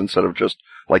consciousness instead of just,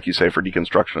 like you say, for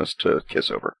deconstructionists to kiss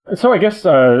over. So I guess,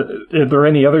 are there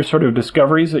any other sort of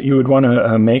discoveries that you would want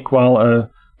to make while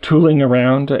tooling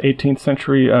around 18th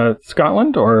century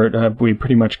Scotland, or have we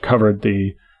pretty much covered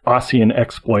the Ossian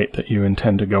exploit that you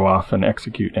intend to go off and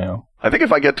execute now? I think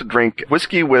if I get to drink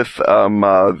whiskey with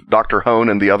Dr. Hone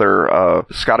and the other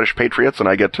Scottish patriots, and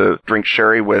I get to drink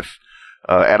sherry with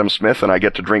Adam Smith and I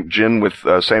get to drink gin with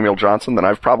Samuel Johnson, then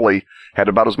I've probably had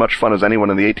about as much fun as anyone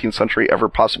in the 18th century ever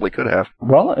possibly could have.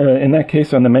 Well, in that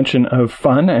case, on the mention of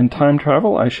fun and time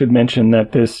travel, I should mention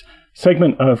that this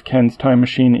segment of Ken's Time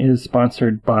Machine is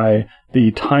sponsored by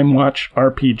the Time Watch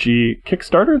RPG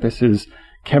Kickstarter. This is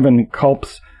Kevin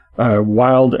Culp's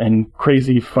wild and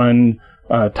crazy fun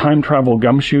time travel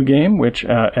gumshoe game, which,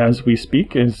 as we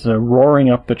speak, is roaring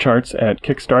up the charts at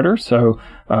Kickstarter. So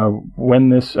when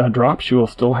this drops, you will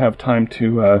still have time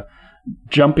to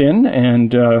jump in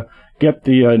and get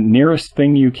the nearest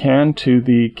thing you can to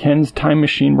the Ken's Time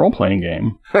Machine role-playing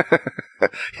game.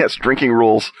 Yes, drinking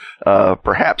rules,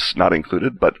 perhaps not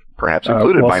included, but perhaps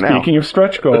included by now. Speaking of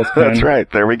stretch goals, Ken, that's right.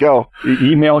 There we go.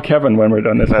 Email Kevin when we're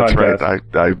done this podcast. That's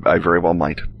right. I very well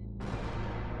might.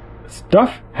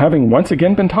 Stuff having once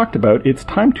again been talked about, it's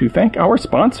time to thank our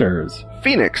sponsors.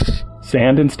 Phoenix.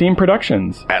 Sand and Steam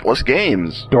Productions. Atlas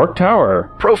Games. Dork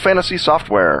Tower. Pro Fantasy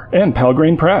Software. And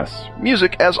Pelgrane Press.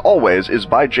 Music, as always, is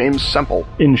by James Semple.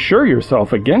 Insure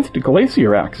yourself against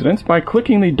glacier accidents by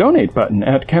clicking the donate button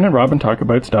at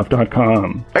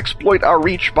KenandRobinTalkAboutStuff.com. Exploit our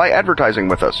reach by advertising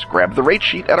with us. Grab the rate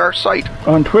sheet at our site.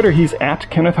 On Twitter, he's at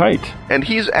Kenneth Haidt. And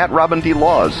he's at Robin D.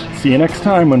 Laws. See you next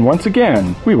time when once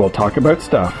again we will talk about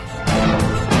stuff.